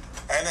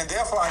 And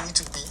therefore I need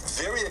to be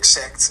very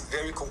exact,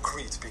 very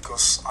concrete,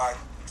 because I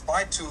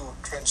try to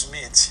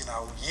transmit,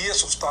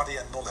 years of study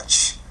and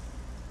knowledge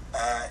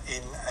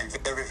in a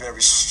very,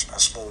 very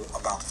small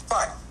amount of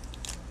time.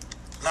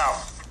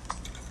 Now,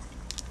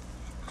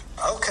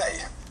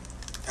 okay,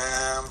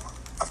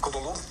 I've got a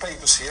lot of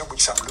papers here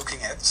which I'm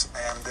looking at,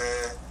 and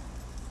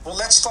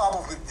let's start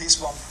off with this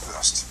one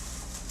first.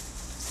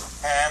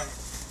 And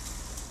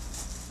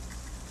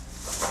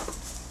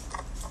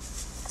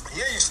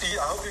here you see,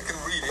 I hope you can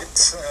read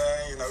it.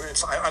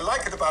 I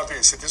like it about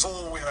this. It is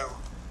all,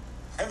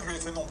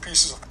 handwritten on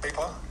pieces of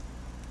paper,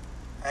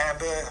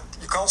 and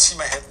you can't see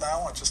my head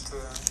now. I just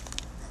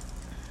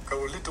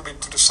go a little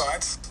bit to the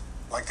side,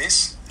 like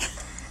this,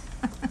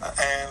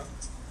 and.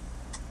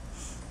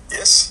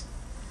 Yes.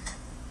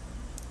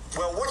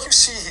 Well, what you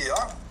see here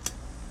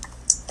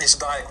is a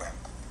diagram.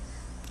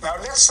 Now,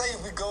 let's say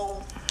we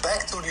go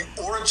back to the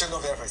origin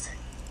of everything.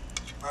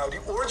 Now, the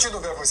origin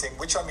of everything,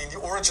 which I mean the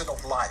origin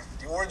of life,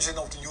 the origin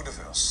of the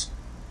universe.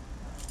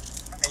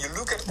 And you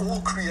look at all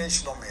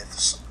creational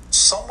myths,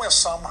 somewhere,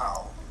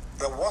 somehow,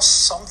 there was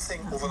something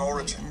of an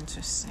origin.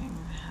 Interesting.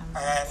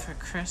 And for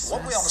Christmas,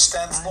 what we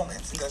understand from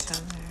it,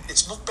 that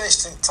it's not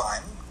based in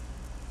time,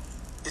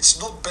 it's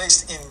not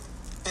based in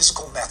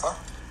physical matter,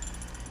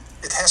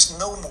 it has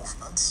no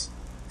movement.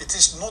 It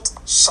is not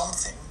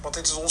something, but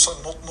it is also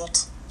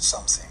not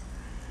something.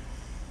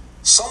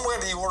 Somewhere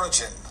the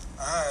origin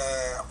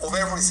of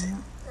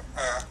everything,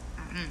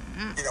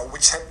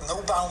 which had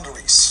no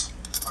boundaries,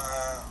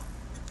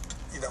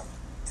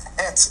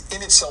 had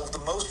in itself the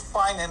most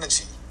fine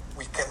energy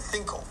we can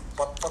think of,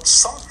 but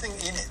something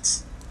in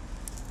it,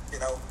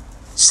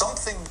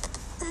 something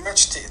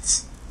urged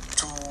it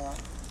to,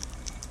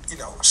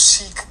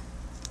 seek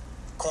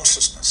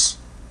consciousness.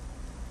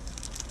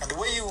 And the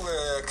way you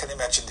can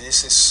imagine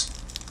this is,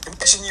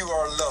 imagine you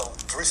are alone,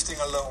 drifting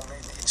alone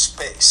in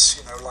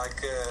space,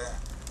 like,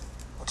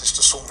 what is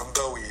the song from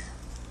Bowie?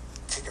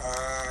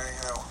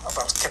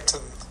 About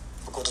Captain,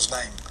 I forgot his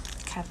name.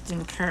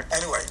 Captain Kirk.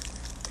 Anyway,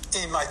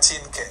 in my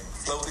tin can,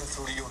 floating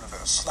through the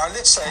universe. Now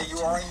let's say you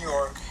are in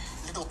your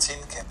little tin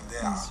can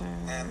there,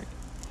 and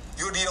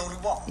you're the only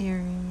one.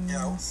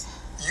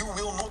 You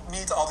will not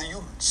meet other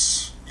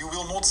humans. You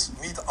will not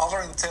meet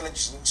other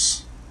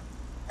intelligence.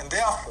 And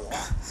therefore,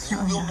 you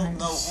will not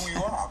know who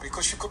you are,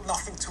 because you've got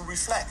nothing to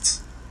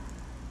reflect.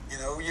 You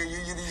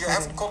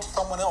haven't got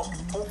someone else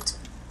to talk to.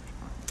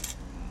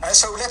 And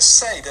so let's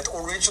say that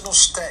original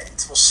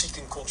state was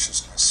seeking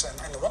consciousness.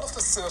 And one of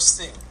the first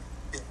things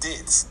it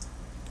did,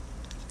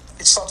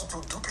 it started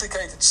to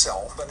duplicate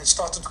itself, and it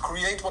started to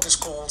create what is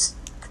called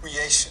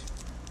creation.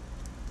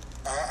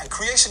 And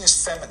creation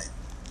is feminine.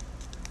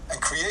 And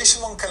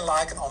creation one can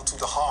liken onto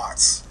the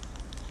heart.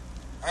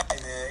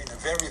 In a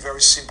very,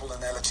 very simple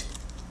analogy.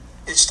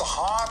 It's the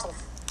heart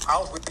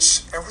out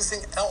which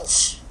everything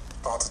else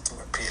started to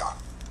appear.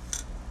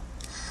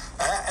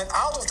 And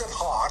out of that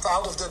heart,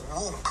 out of that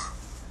womb,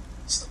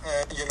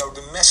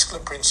 the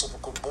masculine principle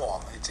got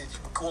born. We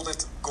call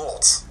it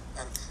God.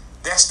 And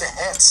that's the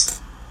head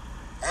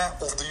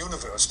of the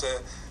universe,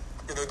 the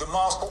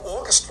master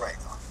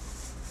orchestrator.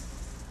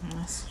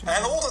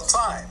 And all the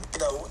time,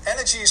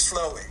 energy is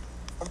flowing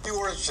from the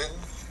origin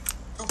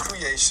to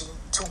creation,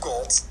 to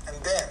God, and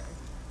then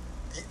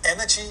the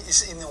energy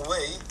is in a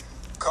way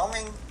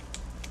coming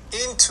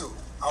into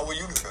our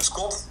universe.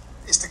 God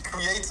is the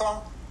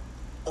creator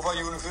of our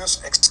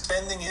universe,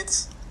 expanding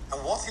it,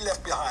 and what he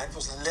left behind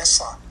was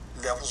lesser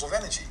levels of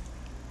energy.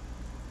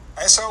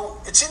 And so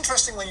it's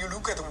interesting when you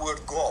look at the word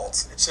God,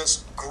 it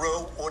says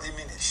grow or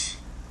diminish.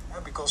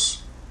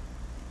 Because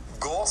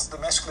God, the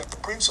masculine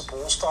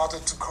principle,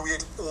 started to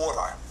create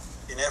order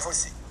in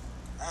everything.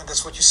 And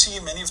that's what you see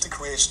in many of the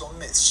creational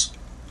myths.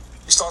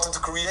 He started to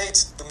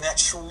create the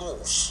natural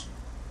laws.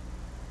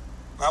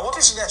 Now, what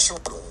is a natural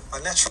law? A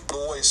natural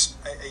law is,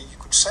 you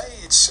could say,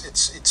 it's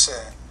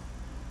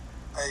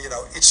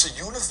a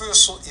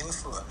universal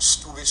influence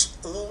to which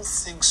all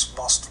things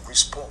must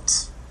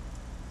respond.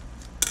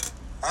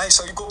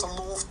 So you got the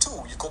law of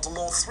 2, you got the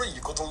law of 3,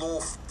 you got the law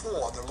of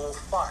 4, the law of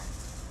 5.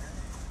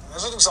 And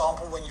as an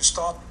example, when you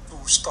start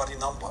to study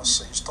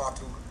numbers and you start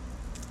to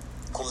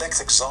collect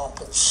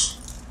examples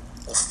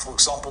of, for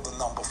example, the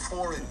number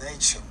 4 in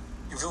nature,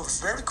 you will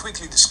very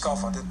quickly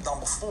discover that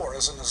number 4,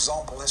 as an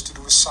example, has to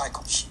do with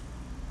cycles.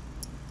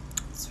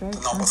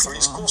 The number 3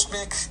 is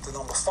cosmic, the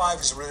number 5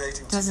 is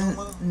relating to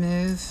human.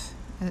 Move.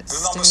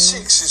 The number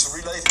 6 is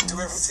relating to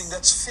everything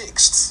that's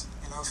fixed.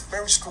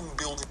 Very strong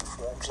building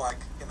forms like,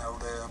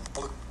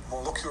 the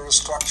molecular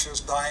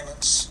structures,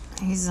 diamonds.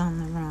 He's on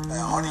the wrong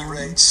honey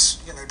rates,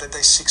 that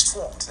they sixth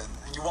formed.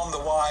 And you wonder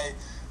why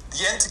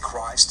the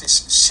Antichrist is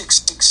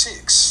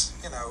 666,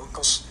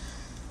 because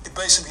it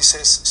basically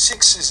says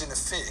 6 is in a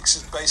fix.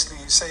 It's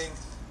basically saying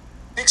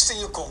fixed in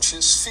your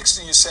conscious, fixed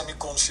in your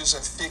semi-conscious,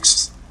 and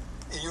fixed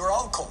in your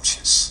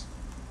unconscious.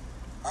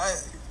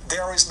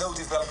 There is no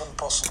development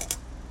possible.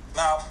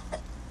 Now,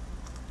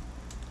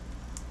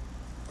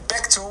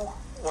 back to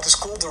what is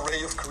called the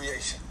ray of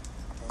creation.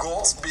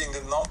 God, being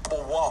the number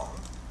 1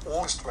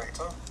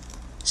 orchestrator,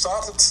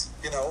 started,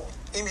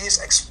 in his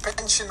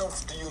expansion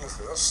of the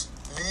universe,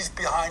 leave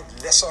behind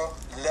lesser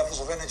levels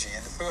of energy.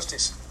 And the first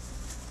is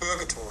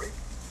purgatory,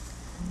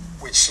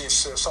 which is,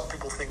 some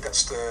people think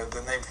that's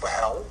the name for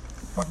hell,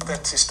 but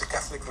that is the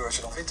Catholic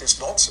version of it. It's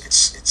not.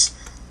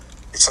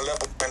 It's a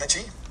level of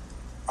energy.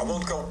 I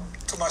won't go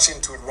too much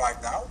into it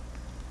right now.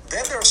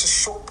 Then there's a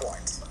shock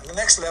point, and the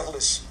next level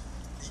is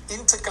the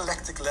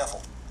intergalactic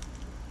level.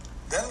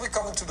 Then we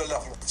come into the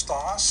level of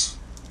stars,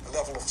 the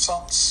level of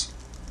suns,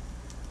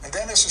 and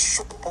then there's a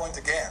shock point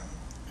again,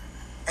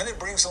 and it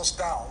brings us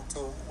down to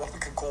what we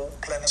can call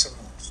planets and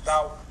moons.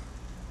 Now,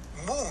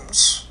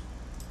 moons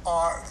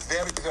are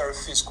very, very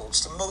physical.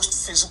 It's the most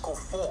physical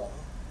form,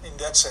 in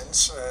that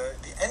sense,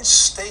 the end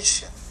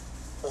station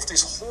of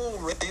this whole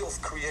ray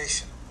of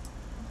creation.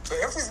 So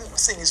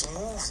everything is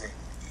moving,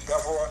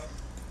 therefore,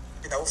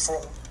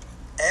 from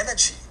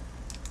energy,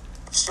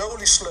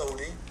 slowly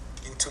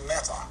into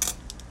matter.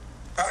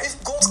 Now,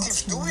 if God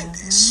keeps doing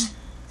this,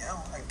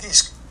 and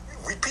he's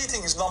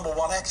repeating his number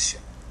 1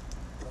 action,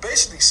 it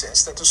basically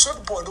says that at a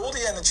certain point, all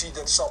the energy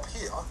that's up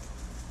here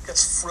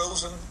gets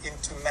frozen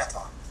into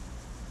matter.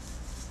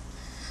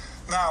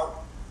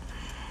 Now,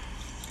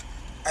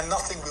 and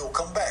nothing will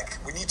come back.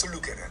 We need to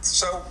look at it.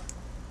 So,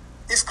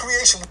 if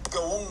creation would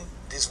go on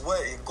this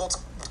way, God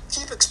would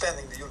keep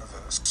expanding the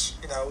universe.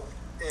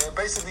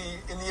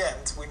 Basically, in the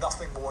end, we're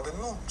nothing more than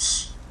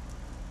moons.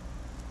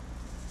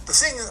 The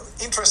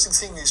interesting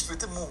thing is with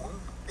the moon,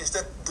 is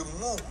that the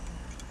moon,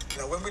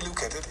 when we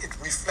look at it, it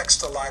reflects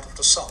the light of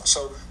the sun.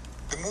 So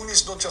the moon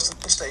is not just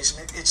a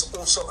station, it's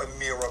also a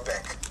mirror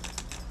back.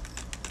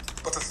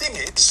 But the thing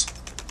is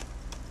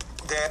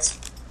that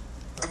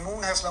the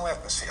moon has no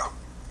atmosphere.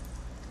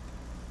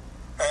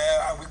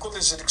 And we call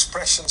this in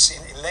expressions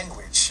in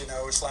language.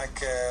 It's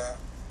like,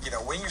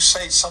 when you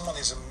say someone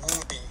is a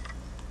moody,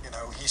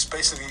 he's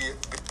basically a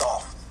bit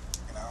daft.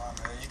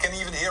 You can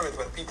even hear it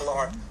when people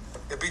are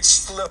a bit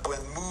slow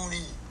and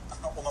moody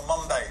on a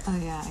Monday. Oh,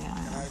 yeah.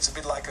 It's a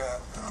bit like a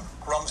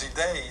clumsy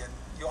day. And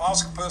you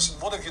ask a person,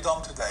 what have you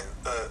done today?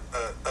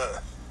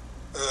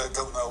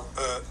 Don't know.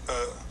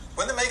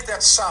 When they make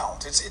that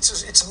sound,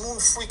 it's a moon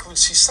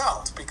frequency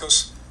sound,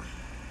 because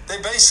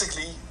they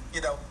basically,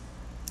 they're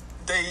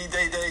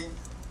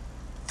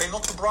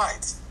not too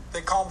bright.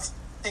 They can't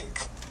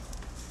think.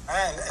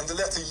 And the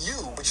letter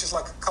U, which is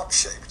like a cup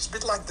shape, it's a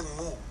bit like the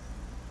moon.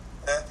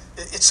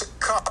 It's a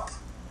cup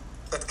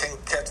that can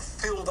get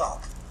filled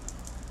up.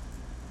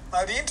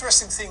 Now, the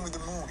interesting thing with the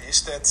moon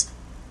is that,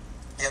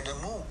 the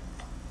moon,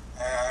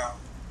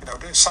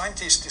 the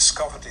scientists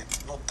discovered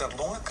it not that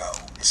long ago.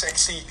 It's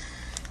actually,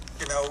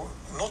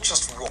 not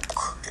just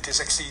rock. It is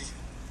actually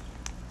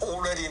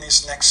already in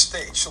its next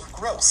stage of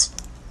growth.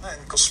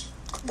 And because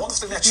one of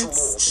the natural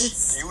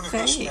laws, the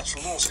universe's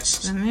natural laws, is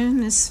the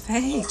moon is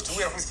fake.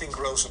 To everything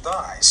grows or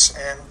dies.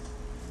 And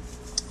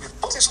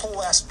we've got this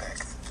whole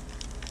aspect,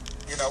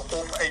 of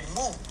a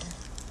moon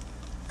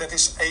that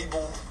is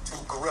able to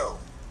grow.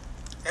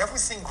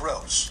 Everything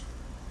grows.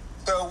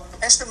 So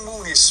as the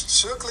moon is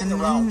circling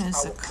around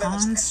our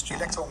planet's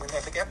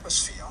electromagnetic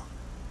atmosphere,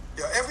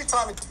 every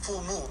time it's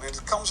full moon,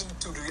 it comes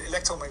into the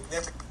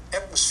electromagnetic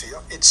atmosphere,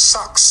 it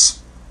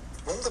sucks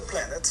from the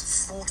planet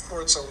food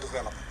for its own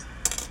development.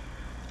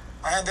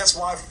 And that's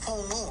why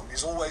full moon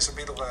is always a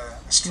bit of a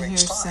strange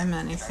Here's time. so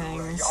many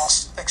things. You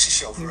ask taxi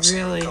chauffeurs You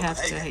really in have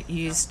Copenhagen, to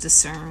use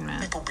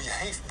discernment. people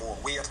behave more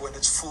weird when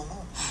it's full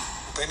moon.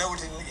 They know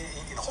it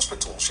in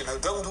hospitals,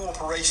 don't do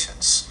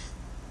operations.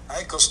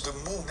 Because the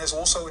moon has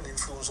also an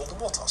influence on the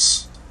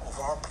waters of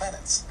our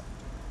planet.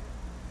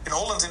 In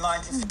Holland in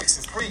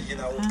 1953,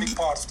 a big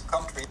part of the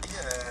country,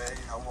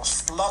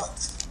 was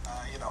flooded.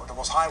 There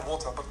was high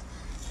water, but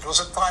it was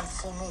a time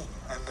full moon.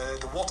 And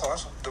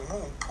the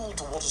moon pulled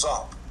the waters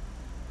up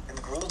and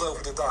it rolled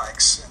over the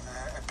dikes and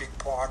a big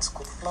part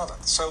got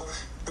flooded. So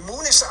the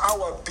moon is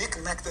our big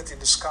magnet in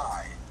the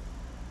sky.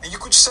 And you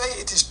could say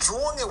it is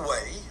drawing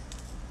away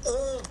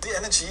all the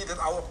energy that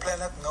our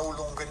planet no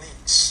longer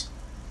needs.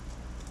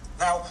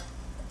 Now,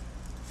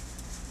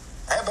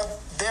 but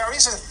there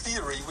is a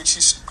theory which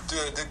is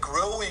the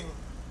growing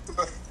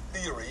Earth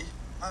theory,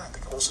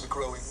 also the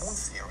growing moon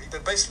theory,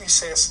 that basically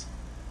says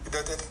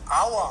that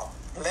our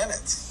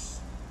planet,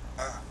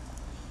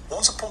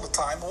 once upon a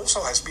time,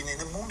 also has been in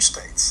a moon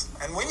state.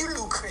 And when you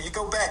look and you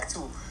go back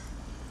to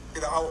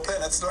our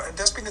planet,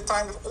 there's been a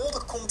time that all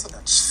the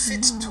continents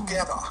fit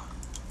together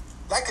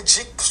like a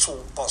jigsaw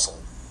puzzle.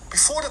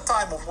 Before the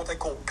time of what they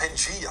call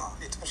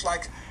Pangea, it was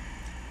like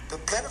the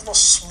planet was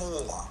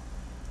smaller,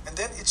 and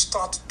then it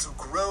started to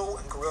grow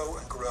and grow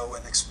and grow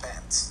and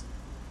expand.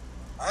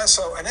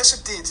 And as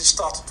it did, it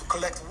started to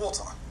collect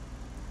water.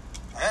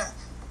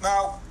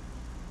 Now,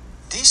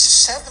 these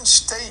 7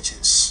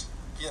 stages,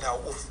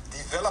 of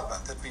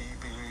development that we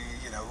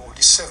or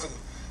these 7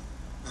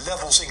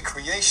 levels in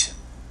creation,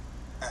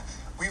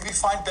 we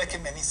find back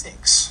in many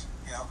things.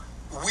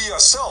 We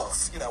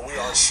ourselves, we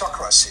are a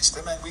chakra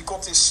system, and we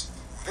got this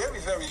very,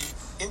 very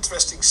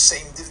interesting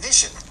same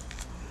division.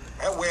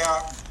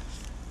 Where,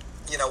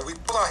 we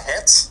got our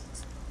head,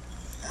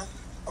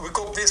 and we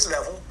got this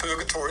level,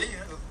 purgatory,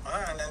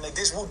 and then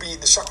this would be in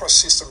the chakra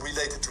system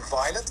related to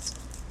violet,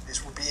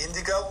 this would be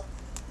indigo.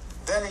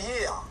 Then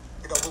here,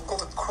 we've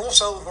got a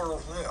crossover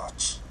of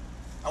nerves.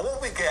 And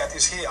what we get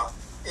is here,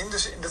 in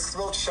the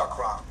throat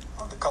chakra,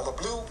 the color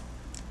blue,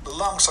 the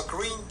lungs are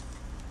green,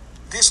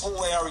 this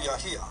whole area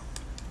here,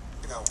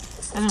 of I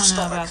the don't know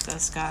stomach, about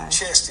this guy.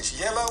 chest is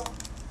yellow,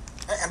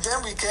 and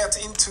then we get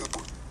into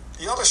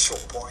the other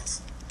short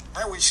point,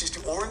 which is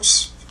the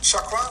orange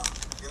chakra,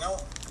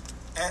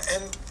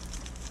 and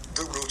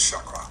the root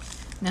chakra.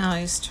 Now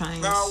he's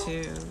trying to...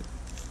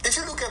 If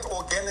you look at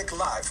organic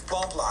life,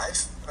 plant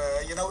life,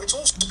 it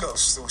also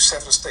goes through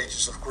 7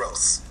 stages of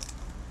growth.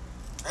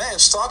 It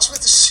starts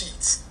with the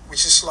seed,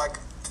 which is like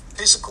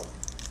physical.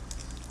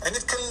 And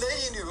it can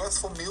lay in the earth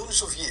for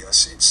millions of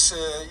years. It's,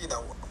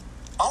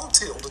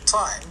 until the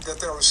time that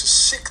there is a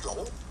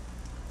signal,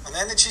 an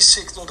energy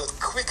signal that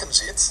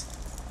quickens it,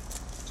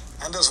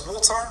 and there's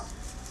water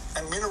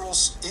and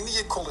minerals in the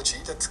ecology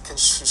that can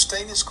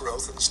sustain its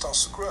growth, and it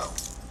starts to grow.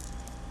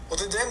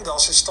 What it then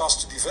does is starts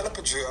to develop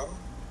a germ,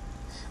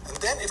 and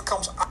then it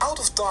comes out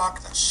of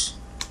darkness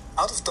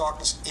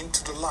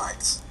into the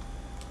light,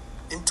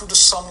 into the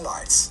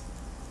sunlight.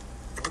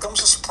 It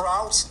becomes a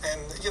sprout,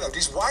 and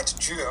this white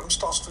germ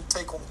starts to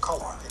take on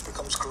color. It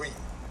becomes green.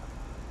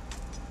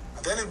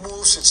 And then it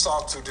moves, it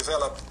starts to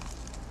develop,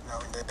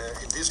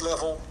 in this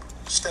level,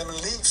 stem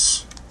and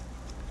leaves.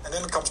 And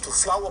then it comes to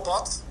flower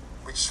bud,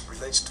 which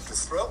relates to the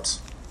throat.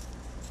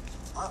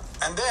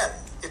 And then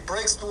it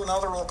breaks through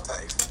another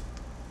octave.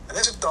 And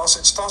as it does,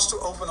 it starts to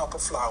open up a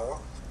flower.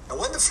 And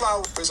when the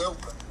flower is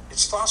open, it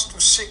starts to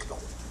signal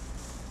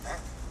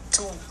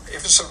to,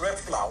 if it's a red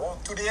flower,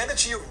 to the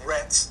energy of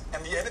red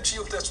and the energy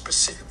of that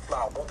specific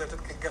flower that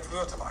it can get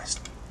fertilized.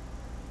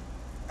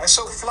 And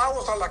so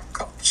flowers are like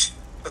cups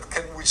that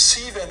can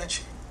receive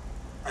energy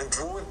and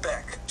draw it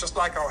back, just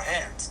like our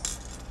hand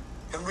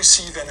can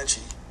receive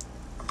energy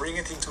and bring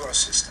it into our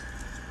system.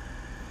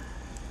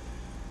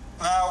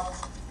 Now,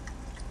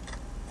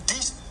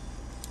 these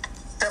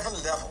 7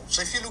 levels,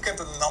 if you look at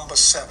the number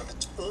 7,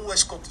 it's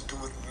always got to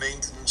do with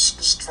maintenance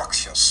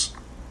structures.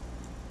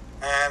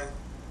 And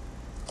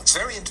it's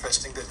very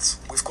interesting that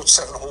we've got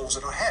 7 holes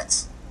in our head.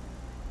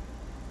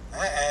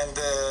 And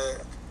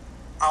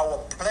our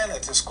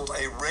planet has got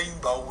a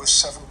rainbow with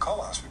 7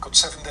 colors. We've got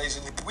 7 days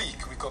in the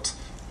week. We've got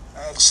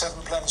the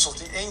 7 planets of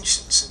the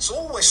ancients. It's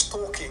always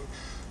talking,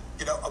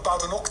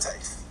 about an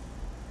octave.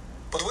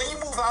 But when you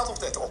move out of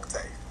that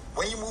octave,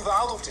 when you move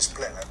out of this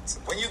planet,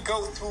 when you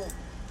go through,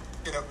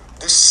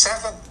 the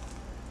 7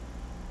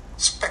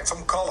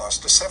 spectrum colors,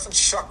 the 7th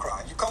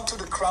chakra, you come to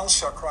the crown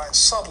chakra, and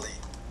suddenly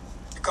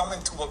you come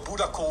into what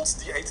Buddha calls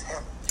the 8th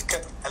heaven. You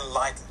get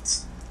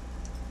enlightened.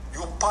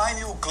 Your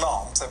pineal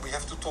gland, and we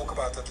have to talk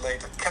about that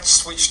later, gets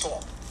switched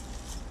on.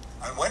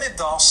 And when it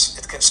does,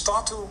 it can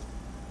start to,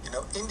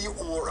 in the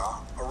aura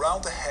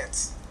around the head,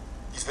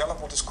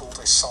 develop what is called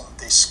a sun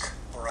disk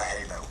or a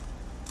halo.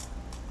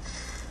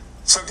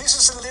 So this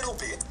is a little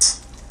bit,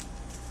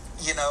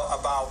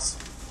 about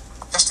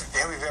just a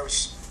very, very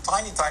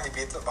tiny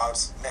bit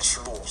about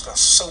natural laws. There's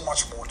so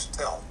much more to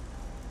tell.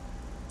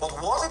 But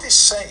what it is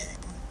saying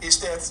is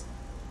that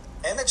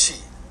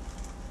energy,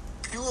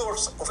 pure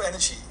of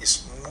energy,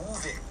 is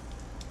moving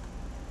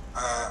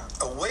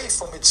away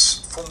from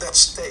that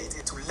state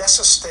into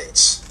lesser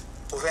states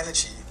of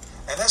energy,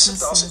 and as it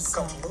does, it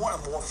becomes more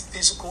and more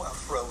physical and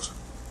frozen.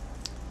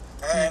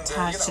 And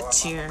attach it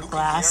to your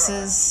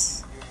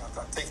glasses.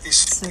 I take this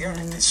So here,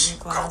 then this your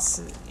cup.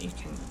 glasses, you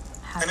can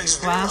have And your it's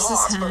very glasses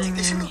hard, but hanging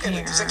if you look at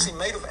here, it, it's actually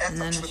made of and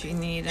then atoms if with, you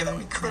need them,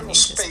 then incredible you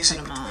just space put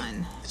in them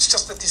between. on. It's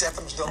just that these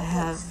atoms don't I move.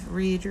 have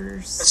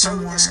readers And so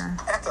there's somewhere,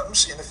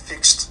 atoms in a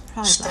fixed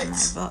probably by my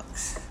state.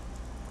 books.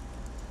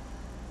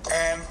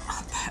 And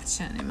I'll bet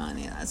you any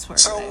money that's where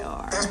so they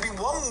are. there's been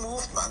one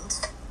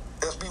movement.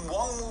 There's been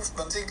one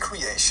movement in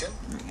creation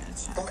I'm gonna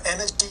check. from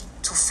energy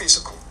to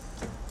physical.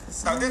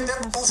 'Cause Now I that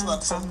have movement some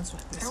from problems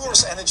with this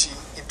purest guy. energy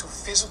into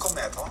physical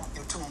matter,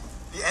 into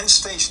the end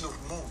station of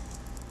the moon,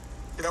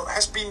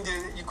 has been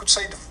you could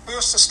say, the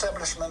first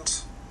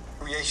establishment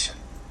creation.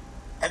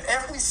 And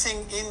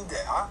everything in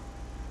there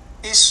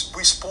is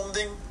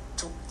responding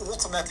to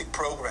automatic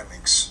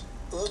programmings,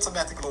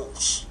 automatic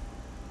laws.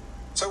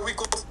 So we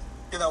got,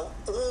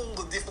 all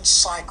the different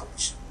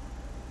cycles.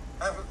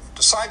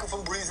 The cycle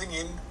from breathing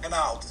in and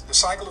out, the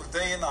cycle of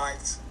day and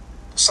night,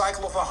 the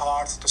cycle of our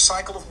heart, the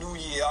cycle of New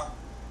Year,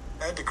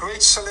 the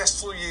great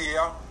celestial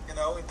year,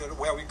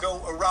 where we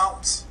go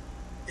around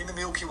in the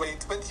Milky Way in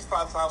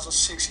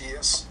 25,006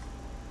 years.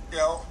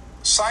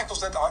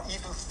 Cycles that are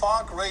even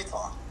far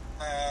greater.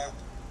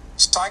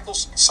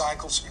 Cycles in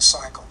cycles in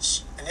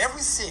cycles. And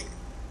everything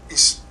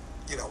is,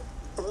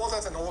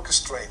 ordered and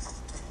orchestrated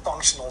to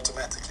function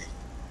automatically.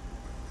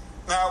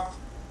 Now,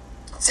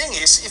 the thing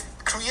is, if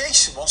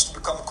creation wants to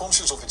become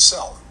conscious of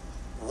itself,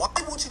 why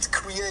would it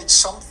create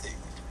something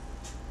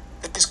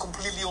that is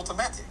completely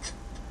automatic?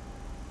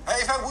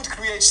 If I would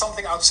create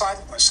something outside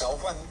of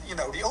myself, and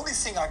the only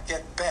thing I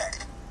get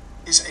back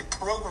is a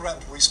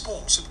programmed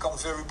response, it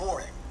becomes very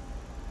boring.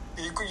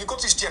 You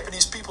got these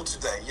Japanese people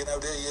today,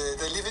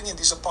 they're living in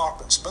these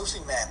apartments,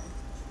 mostly men,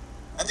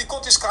 and they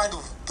got this kind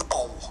of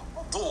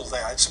doll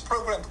there. It's a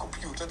programmed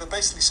computer that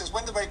basically says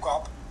when they wake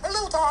up,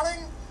 hello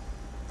darling,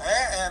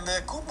 and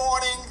good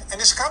morning, and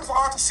it's a kind of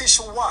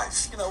artificial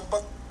wife,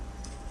 but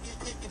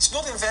it's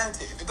not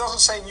inventive. It doesn't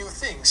say new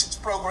things. It's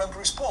programmed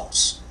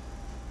response,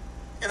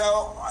 and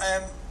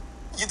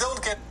you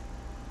don't get.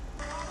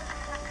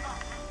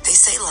 They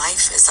say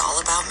life is all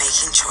about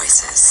making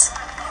choices.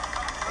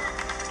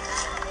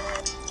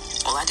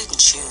 Well, I didn't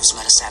choose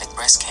metastatic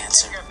breast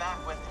cancer. You're back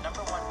with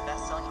 #1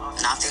 best-selling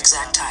author. Not the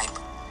exact type.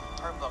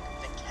 Her book,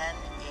 The Ken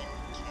in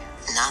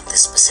Cancer. Not the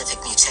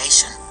specific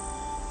mutation.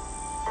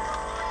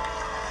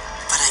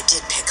 But I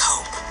did pick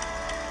hope.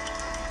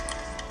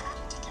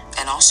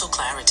 And also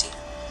clarity.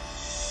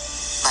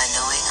 By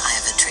knowing I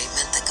have a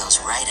treatment that goes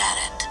right at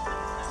it.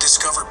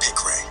 Discover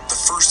Piqray, the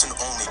first and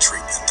only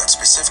treatment that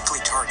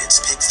specifically targets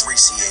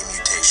PIK3CA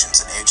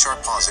mutations and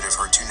HR-positive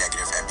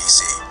HER2-negative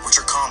MBC, which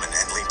are common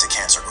and linked to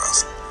cancer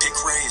growth.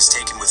 Piqray is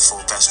taken with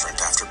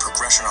fulvestrant after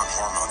progression on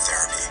hormone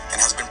therapy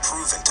and has been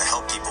proven to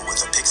help people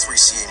with a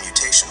PIK3CA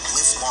mutation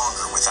live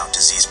longer without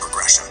disease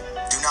progression.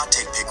 Do not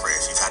take Piqray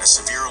if you've had a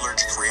severe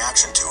allergic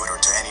reaction to it or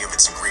to any of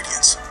its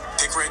ingredients.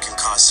 Piqray can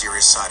cause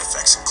serious side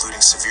effects,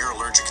 including severe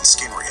allergic and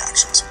skin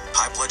reactions,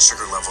 high blood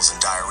sugar levels and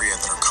diarrhea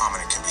that are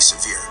common and can be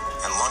severe,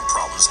 and lung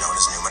problems known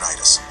as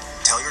pneumonitis.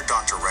 Tell your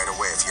doctor right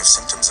away if you have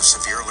symptoms of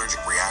severe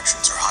allergic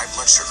reactions or high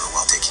blood sugar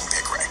while taking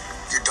Piqray.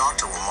 Your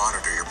doctor will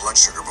monitor your blood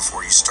sugar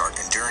before you start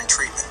and during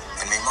treatment,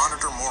 and may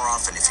monitor more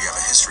often if you have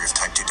a history of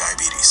type 2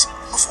 diabetes.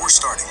 Before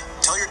starting,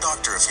 tell your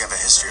doctor if you have a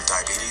history of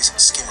diabetes,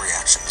 skin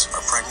reactions,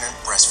 are pregnant,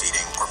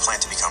 breastfeeding, or plan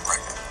to become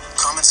pregnant.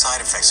 Common side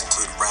effects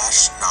include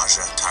rash,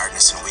 nausea,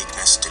 tiredness and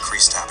weakness,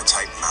 decreased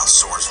appetite, mouth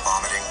sores,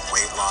 vomiting,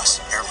 weight loss,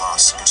 hair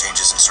loss, and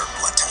changes in certain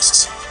blood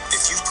tests.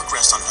 If you've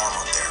progressed on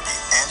hormone therapy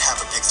and have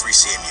a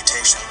PIK3CA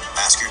mutation,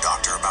 ask your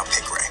doctor about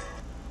Piqray.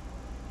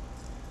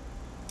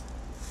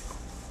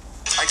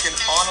 I can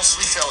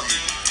honestly tell you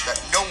that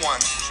no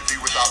one should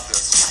be without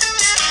this.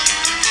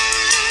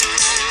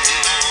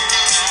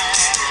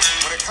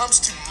 When it comes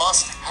to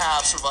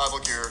must-have survival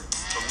gear,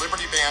 the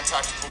Liberty Band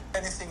Tactical...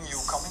 Anything new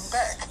coming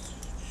back.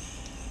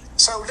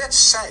 So let's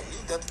say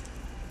that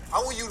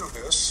our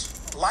universe,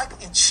 like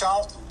in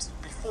childhood,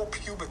 before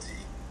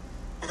puberty,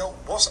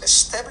 was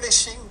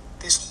establishing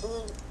this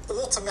whole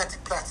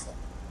automatic platform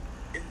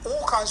in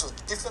all kinds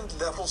of different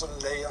levels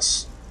and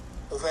layers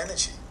of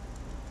energy.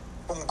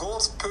 From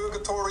God's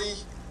purgatory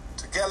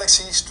to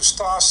galaxies to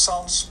stars,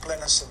 suns,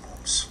 planets and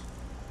moons.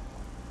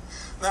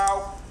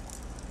 Now,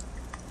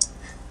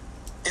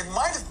 it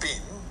might have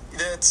been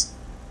that,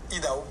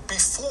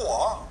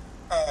 before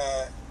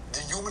the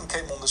human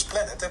came on this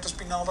planet, there has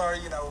been other,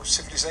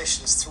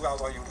 civilizations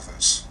throughout our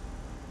universe,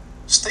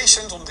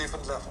 stationed on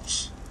different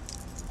levels.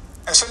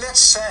 And so let's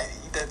say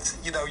that,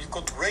 you've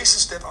got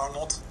races that are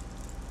not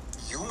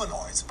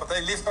humanoid, but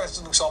they live, as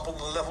an example, on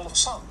the level of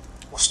sun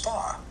or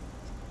star.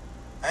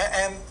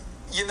 And,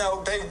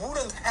 they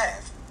wouldn't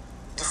have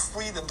the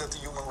freedom that the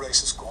human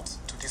race has got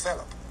to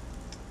develop.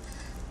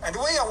 And the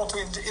way I want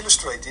to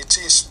illustrate it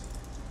is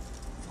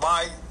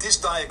by this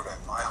diagram.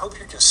 I hope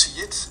you can see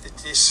it.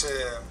 It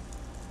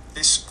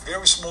is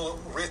very small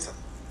written.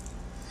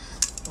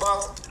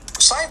 But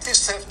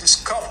scientists have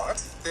discovered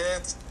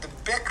that the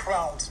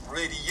background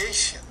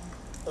radiation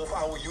of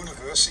our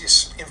universe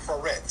is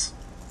infrared.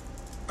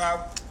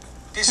 Now,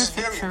 this is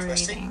very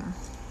interesting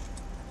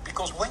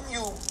because when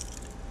you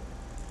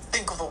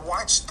think of a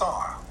white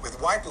star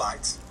with white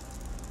light,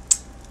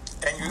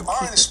 and you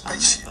are in a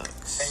spaceship,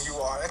 and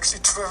you are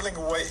actually traveling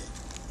away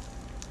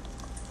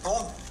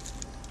from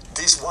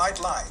this white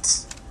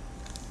light.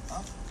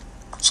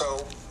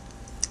 So,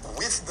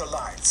 with the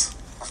light,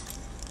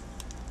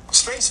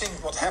 strange thing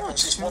what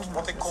happens is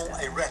what they call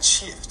a red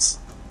shift.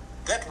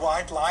 That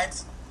white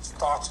light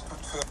starts to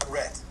turn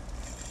red.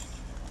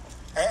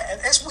 And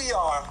as we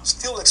are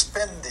still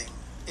expanding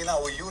in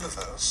our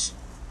universe,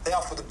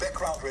 therefore the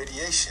background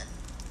radiation,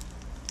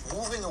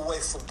 moving away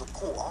from the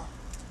core,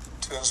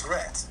 turns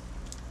red.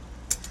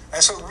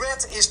 And so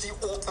red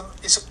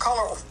is a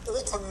color of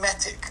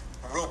automatic,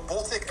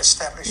 robotic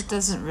establishment. It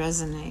doesn't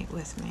resonate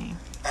with me.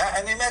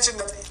 And imagine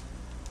that,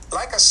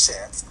 like I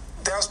said,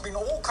 there's been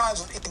all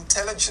kinds of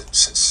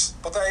intelligences,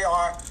 but they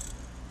are,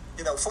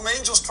 from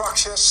angel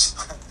structures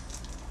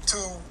to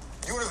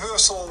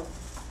universal,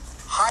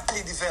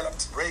 highly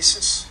developed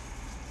races,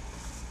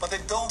 but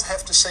they don't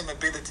have the same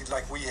ability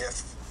like we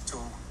have to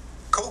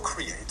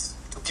co-create,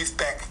 to give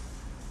back.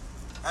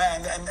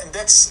 And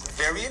that's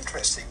very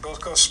interesting,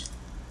 because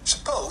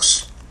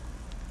suppose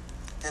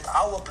that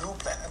our blue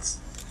planet,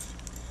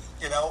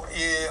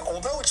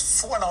 although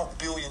it's 4.5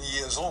 billion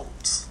years old,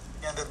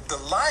 and the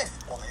life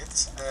on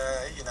it,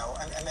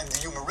 and the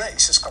human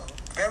race has come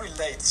very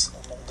late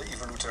on the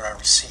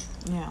evolutionary scene.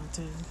 Yeah,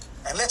 dude.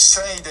 And let's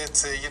say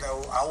that,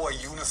 our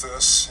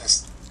universe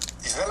has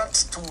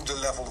developed to the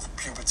level of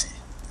puberty.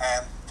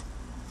 And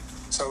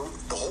so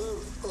the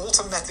whole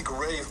automatic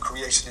array of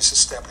creation is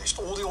established.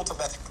 All the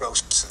automatic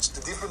processes,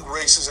 the different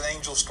races and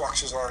angel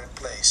structures are in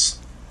place.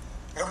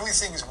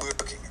 Everything is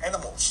working.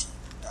 Animals,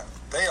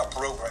 they are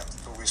programmed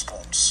to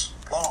respond.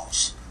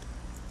 Plants.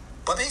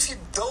 But if you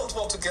don't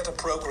want to get a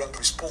programmed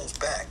response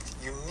back,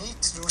 you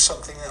need to do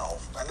something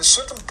else. And at a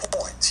certain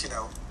point,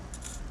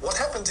 what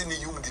happened in the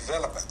human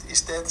development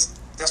is that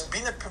there's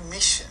been a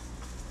permission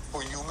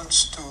for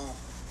humans to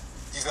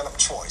develop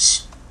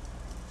choice.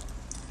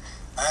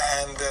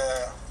 And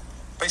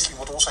basically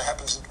what also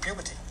happens in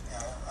puberty.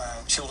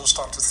 Children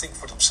start to think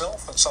for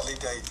themselves, and suddenly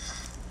they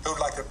don't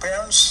like their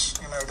parents,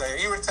 they're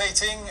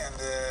irritating, and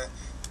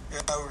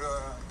they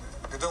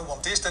don't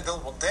want this, they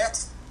don't want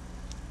that.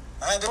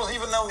 And it was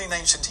even known in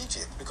ancient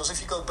Egypt, because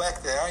if you go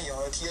back there,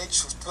 at the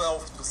age of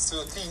 12 to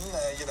 13,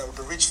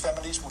 the rich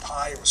families would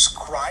hire a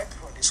scribe,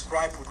 and the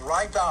scribe would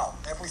write down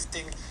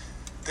everything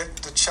that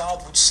the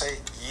child would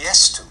say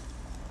yes to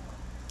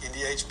in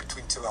the age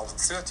between 12 and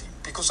 13.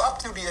 Because up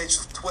to the age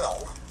of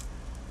 12,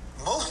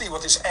 mostly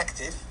what is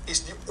active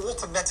is the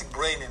automatic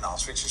brain in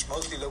us, which is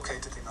mostly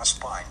located in our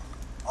spine.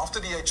 After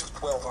the age of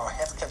 12, our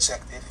head gets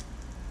active,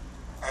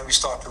 and we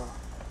start to,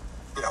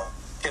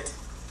 get...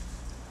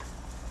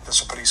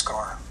 There's a police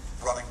car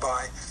running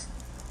by.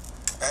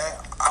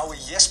 Our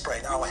yes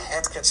brain, our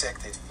head gets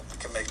active. We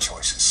can make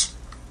choices.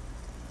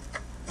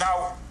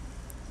 Now,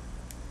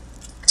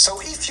 so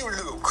if you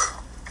look,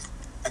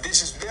 and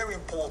this is very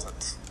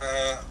important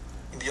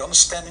in the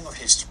understanding of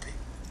history,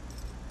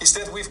 is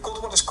that we've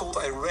got what is called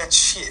a red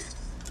shift.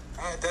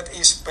 That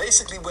is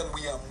basically when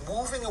we are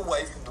moving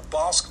away from the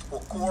basket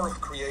or core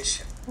of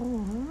creation.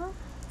 Mm-hmm.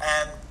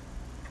 And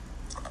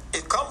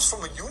it comes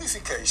from a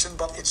unification,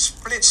 but it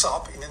splits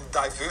up in a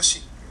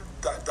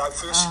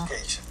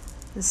diversification.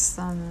 The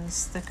sun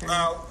is thicker.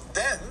 Now,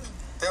 then,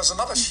 there's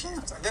another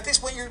shift, and that is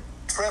when you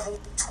travel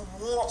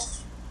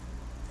towards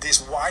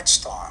this white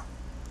star.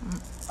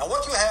 And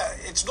what you have,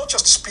 it's not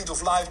just the speed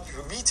of light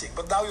you're meeting,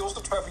 but now you're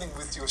also traveling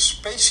with your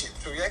spaceship.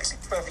 So you're actually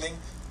traveling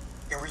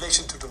in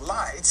relation to the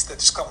light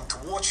that is coming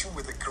towards you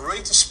with a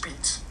greater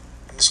speed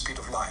than the speed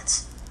of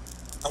light.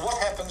 And what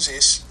happens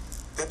is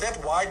that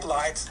white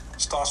light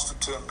starts to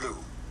turn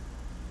blue.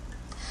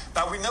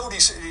 Now we know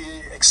these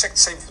exact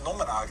same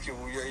phenomena.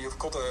 You've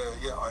got a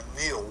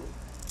nail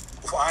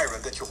of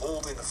iron that you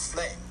hold in a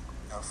flame.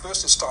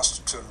 First it starts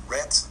to turn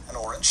red and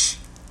orange,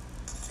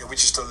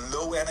 which is the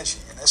low energy.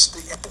 And as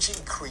the energy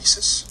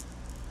increases,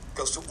 it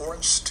goes to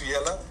orange to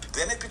yellow,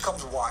 then it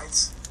becomes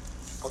white.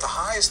 But the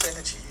highest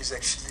energy is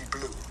actually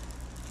blue.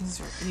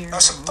 Now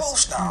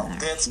suppose now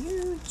that,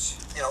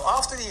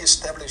 after the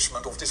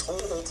establishment of this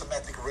whole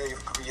automatic array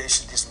of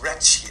creation, this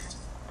red shift,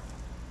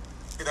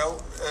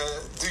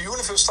 the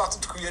universe started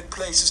to create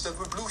places that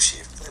were blue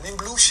shift. And in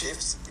blue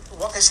shift,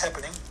 what is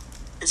happening?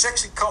 It's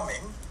actually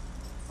coming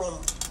from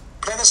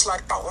planets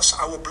like ours,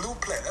 our blue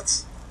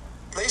planet,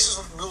 places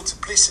of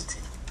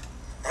multiplicity,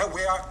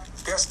 where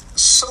there's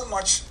so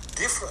much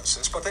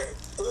differences, but they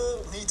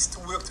all need to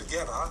work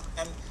together,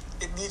 and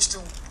a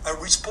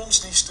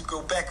response needs to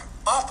go back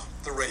up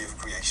the ray of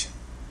creation.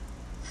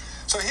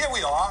 So here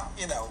we are,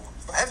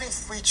 having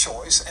free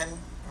choice, and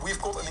we've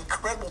got an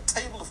incredible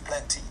table of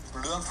plenty to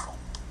learn from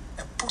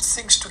and put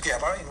things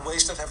together in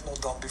ways that have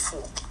not done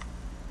before,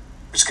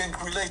 which can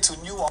relate to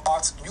new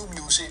art, new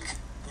music,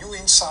 new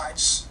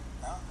insights.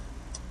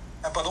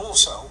 but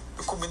also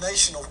the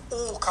combination of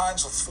all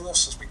kinds of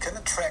forces we can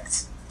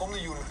attract from the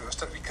universe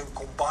that we can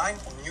combine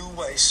on new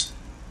ways.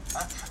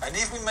 And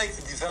if we make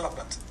the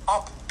development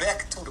up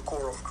back to the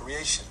core of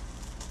creation,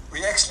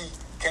 we actually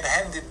can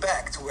hand it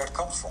back to where it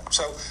comes from.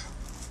 So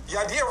the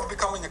idea of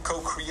becoming a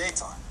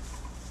co-creator,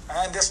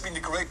 and that's been the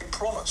great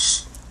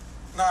promise.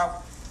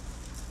 Now,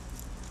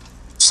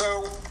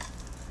 so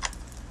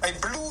a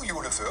blue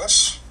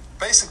universe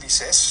basically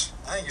says,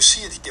 you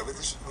see it here with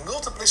this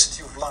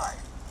multiplicity of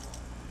life,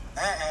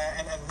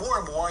 and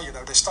more,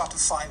 they start to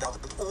find out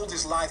that all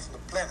this life on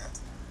the planet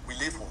we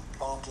live on,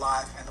 plant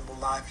life, animal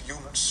life,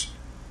 humans,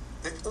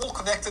 they're all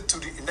connected to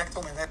the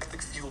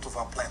electromagnetic field of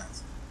our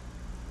planet.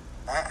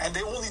 And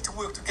they all need to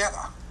work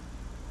together.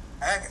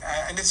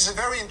 And it is a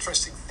very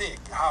interesting thing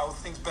how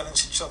things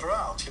balance each other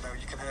out. You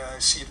can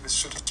see it with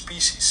certain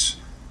species.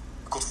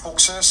 We've got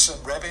foxes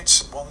and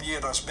rabbits. One year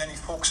there's many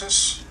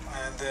foxes,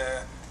 and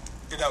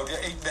they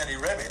ate many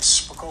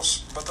rabbits.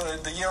 But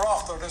the year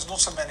after there's not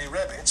so many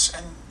rabbits,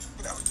 and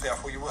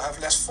therefore you will have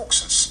less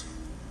foxes.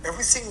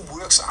 Everything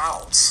works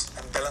out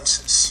and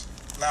balances.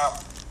 Now,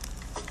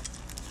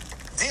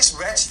 this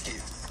red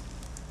shift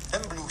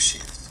and blue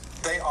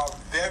shift, they are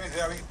very,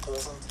 very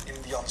important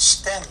in the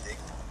understanding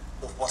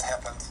of what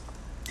happened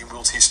in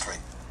world history.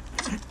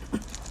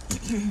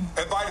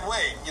 And by the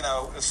way,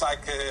 it's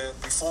like,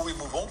 before we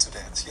move on to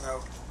that,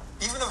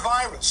 even a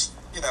virus,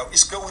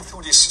 is going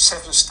through these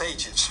 7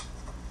 stages.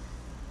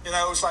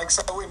 It's like,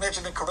 so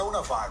imagine a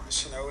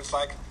coronavirus, it's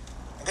like,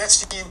 and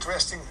that's the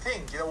interesting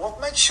thing, what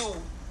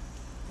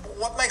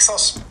makes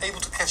us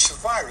able to catch the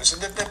virus?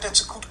 And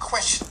that's a good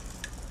question.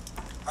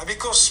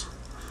 Because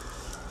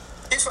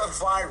if a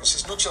virus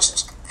is not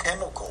just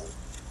chemical,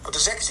 but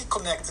is actually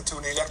connected to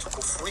an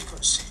electrical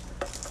frequency,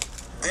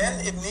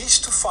 then it needs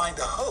to find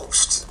a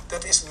host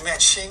that is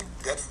matching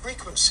that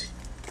frequency.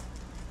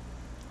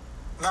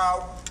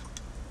 Now,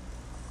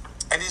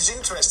 and it's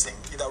interesting,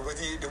 with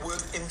the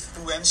word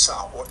influenza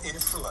or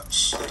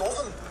influence, that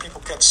often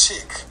people get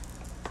sick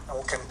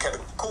or can get a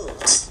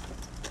cold,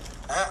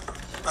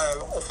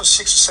 often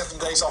 6 or 7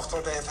 days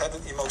after they have had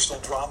an emotional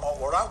drama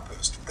or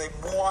outburst. They're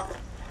more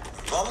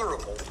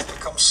vulnerable to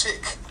become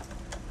sick.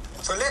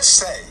 So let's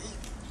say,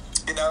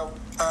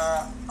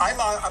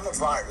 I'm a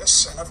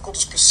virus and I've got a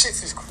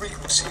specific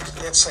frequency,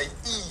 let's say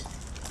E.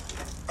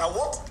 Now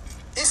what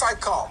if I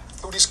come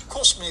through this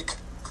cosmic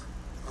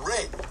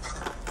ray,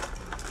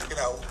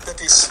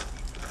 that is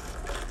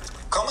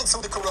coming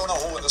through the corona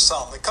hole in the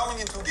sun, they're coming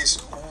into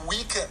this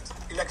weakened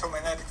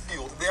electromagnetic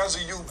field, there's a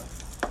human,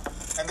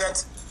 and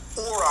that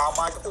aura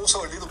might also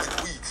a little bit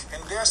weak,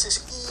 and there's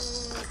this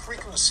E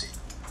frequency.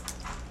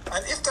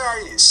 And if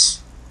there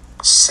is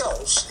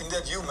cells in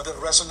that human that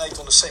resonate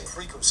on the same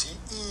frequency,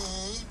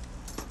 E,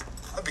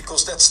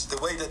 because that's the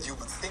way that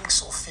human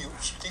thinks or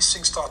feels, these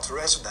things start to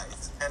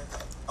resonate. And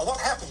what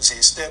happens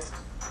is that,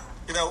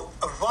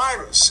 a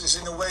virus is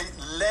in a way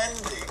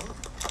landing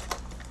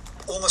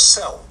on a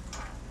cell.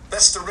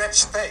 That's the red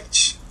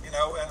stage,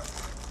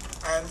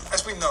 and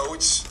as we know,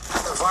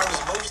 a virus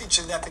is mostly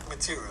genetic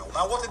material.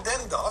 Now what it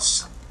then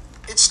does,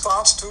 it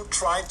starts to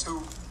try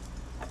to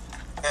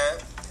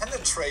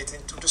penetrate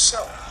into the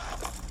cell.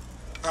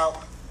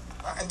 Now,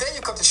 and then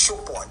you got the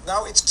shock point.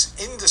 Now it's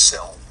in the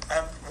cell,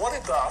 and what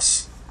it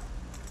does,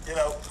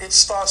 it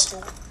starts to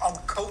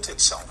uncoat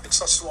itself. It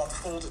starts to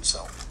unfold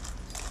itself,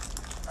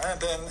 and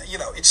then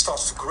it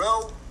starts to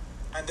grow,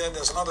 and then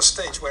there's another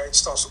stage where it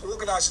starts to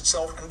organize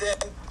itself, and then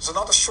there's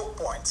another shock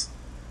point,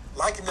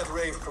 like in that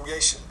ray of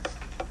creation,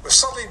 where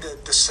suddenly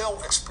the cell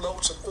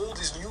explodes and all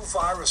these new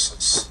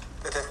viruses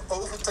that have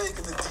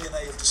overtaken the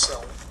DNA of the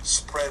cell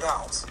spread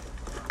out.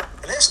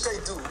 And as they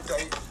do,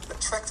 they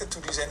attracted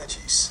to these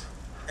energies.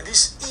 And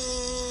these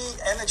E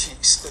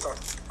energies that are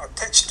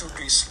attached to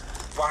these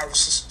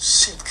viruses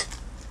seek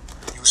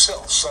new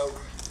cells. So,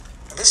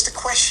 and that's the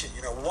question,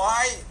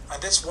 why,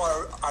 and that's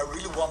why I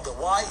really wonder,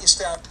 why is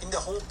there in the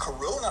whole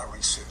corona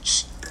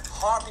research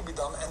hardly be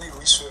done any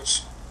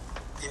research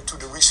into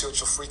the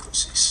research of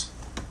frequencies?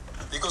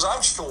 Because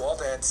I'm sure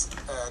that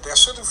there are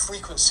certain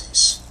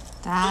frequencies,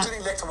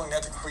 certain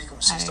electromagnetic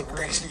frequencies that would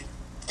actually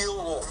kill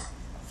off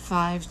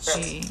 5G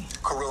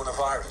that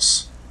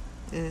coronavirus.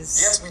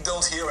 Yet we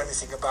don't hear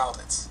anything about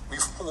it.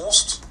 We've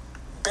forced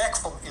back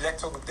from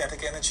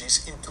electromagnetic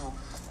energies into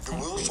the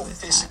world of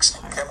physics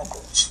and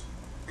chemicals,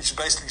 which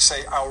basically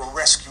say our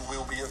rescue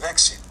will be a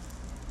vaccine,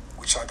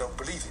 which I don't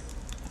believe in.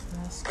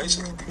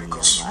 Basically,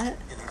 because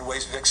the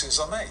ways vaccines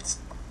are made.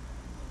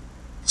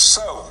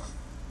 So,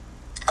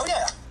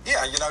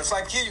 it's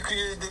like here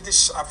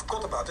I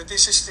forgot about it.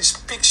 This is this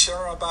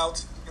picture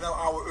about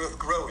our Earth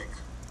growing,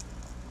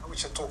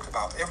 which I talked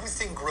about.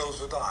 Everything grows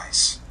with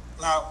ice.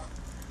 Now,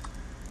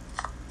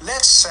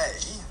 let's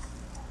say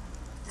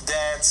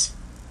that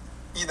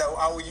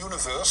our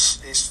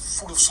universe is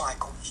full of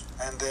cycles,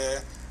 and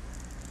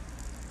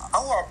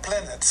our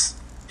planet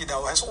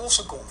has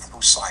also gone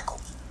through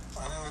cycles,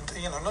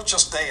 and not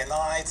just day and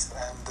night,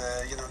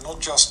 and not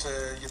just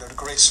the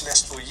great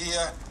celestial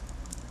year,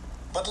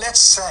 but let's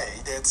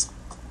say that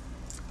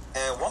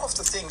And one of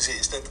the things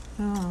is that,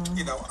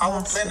 our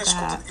that's planet is the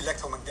called bat. an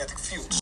electromagnetic field.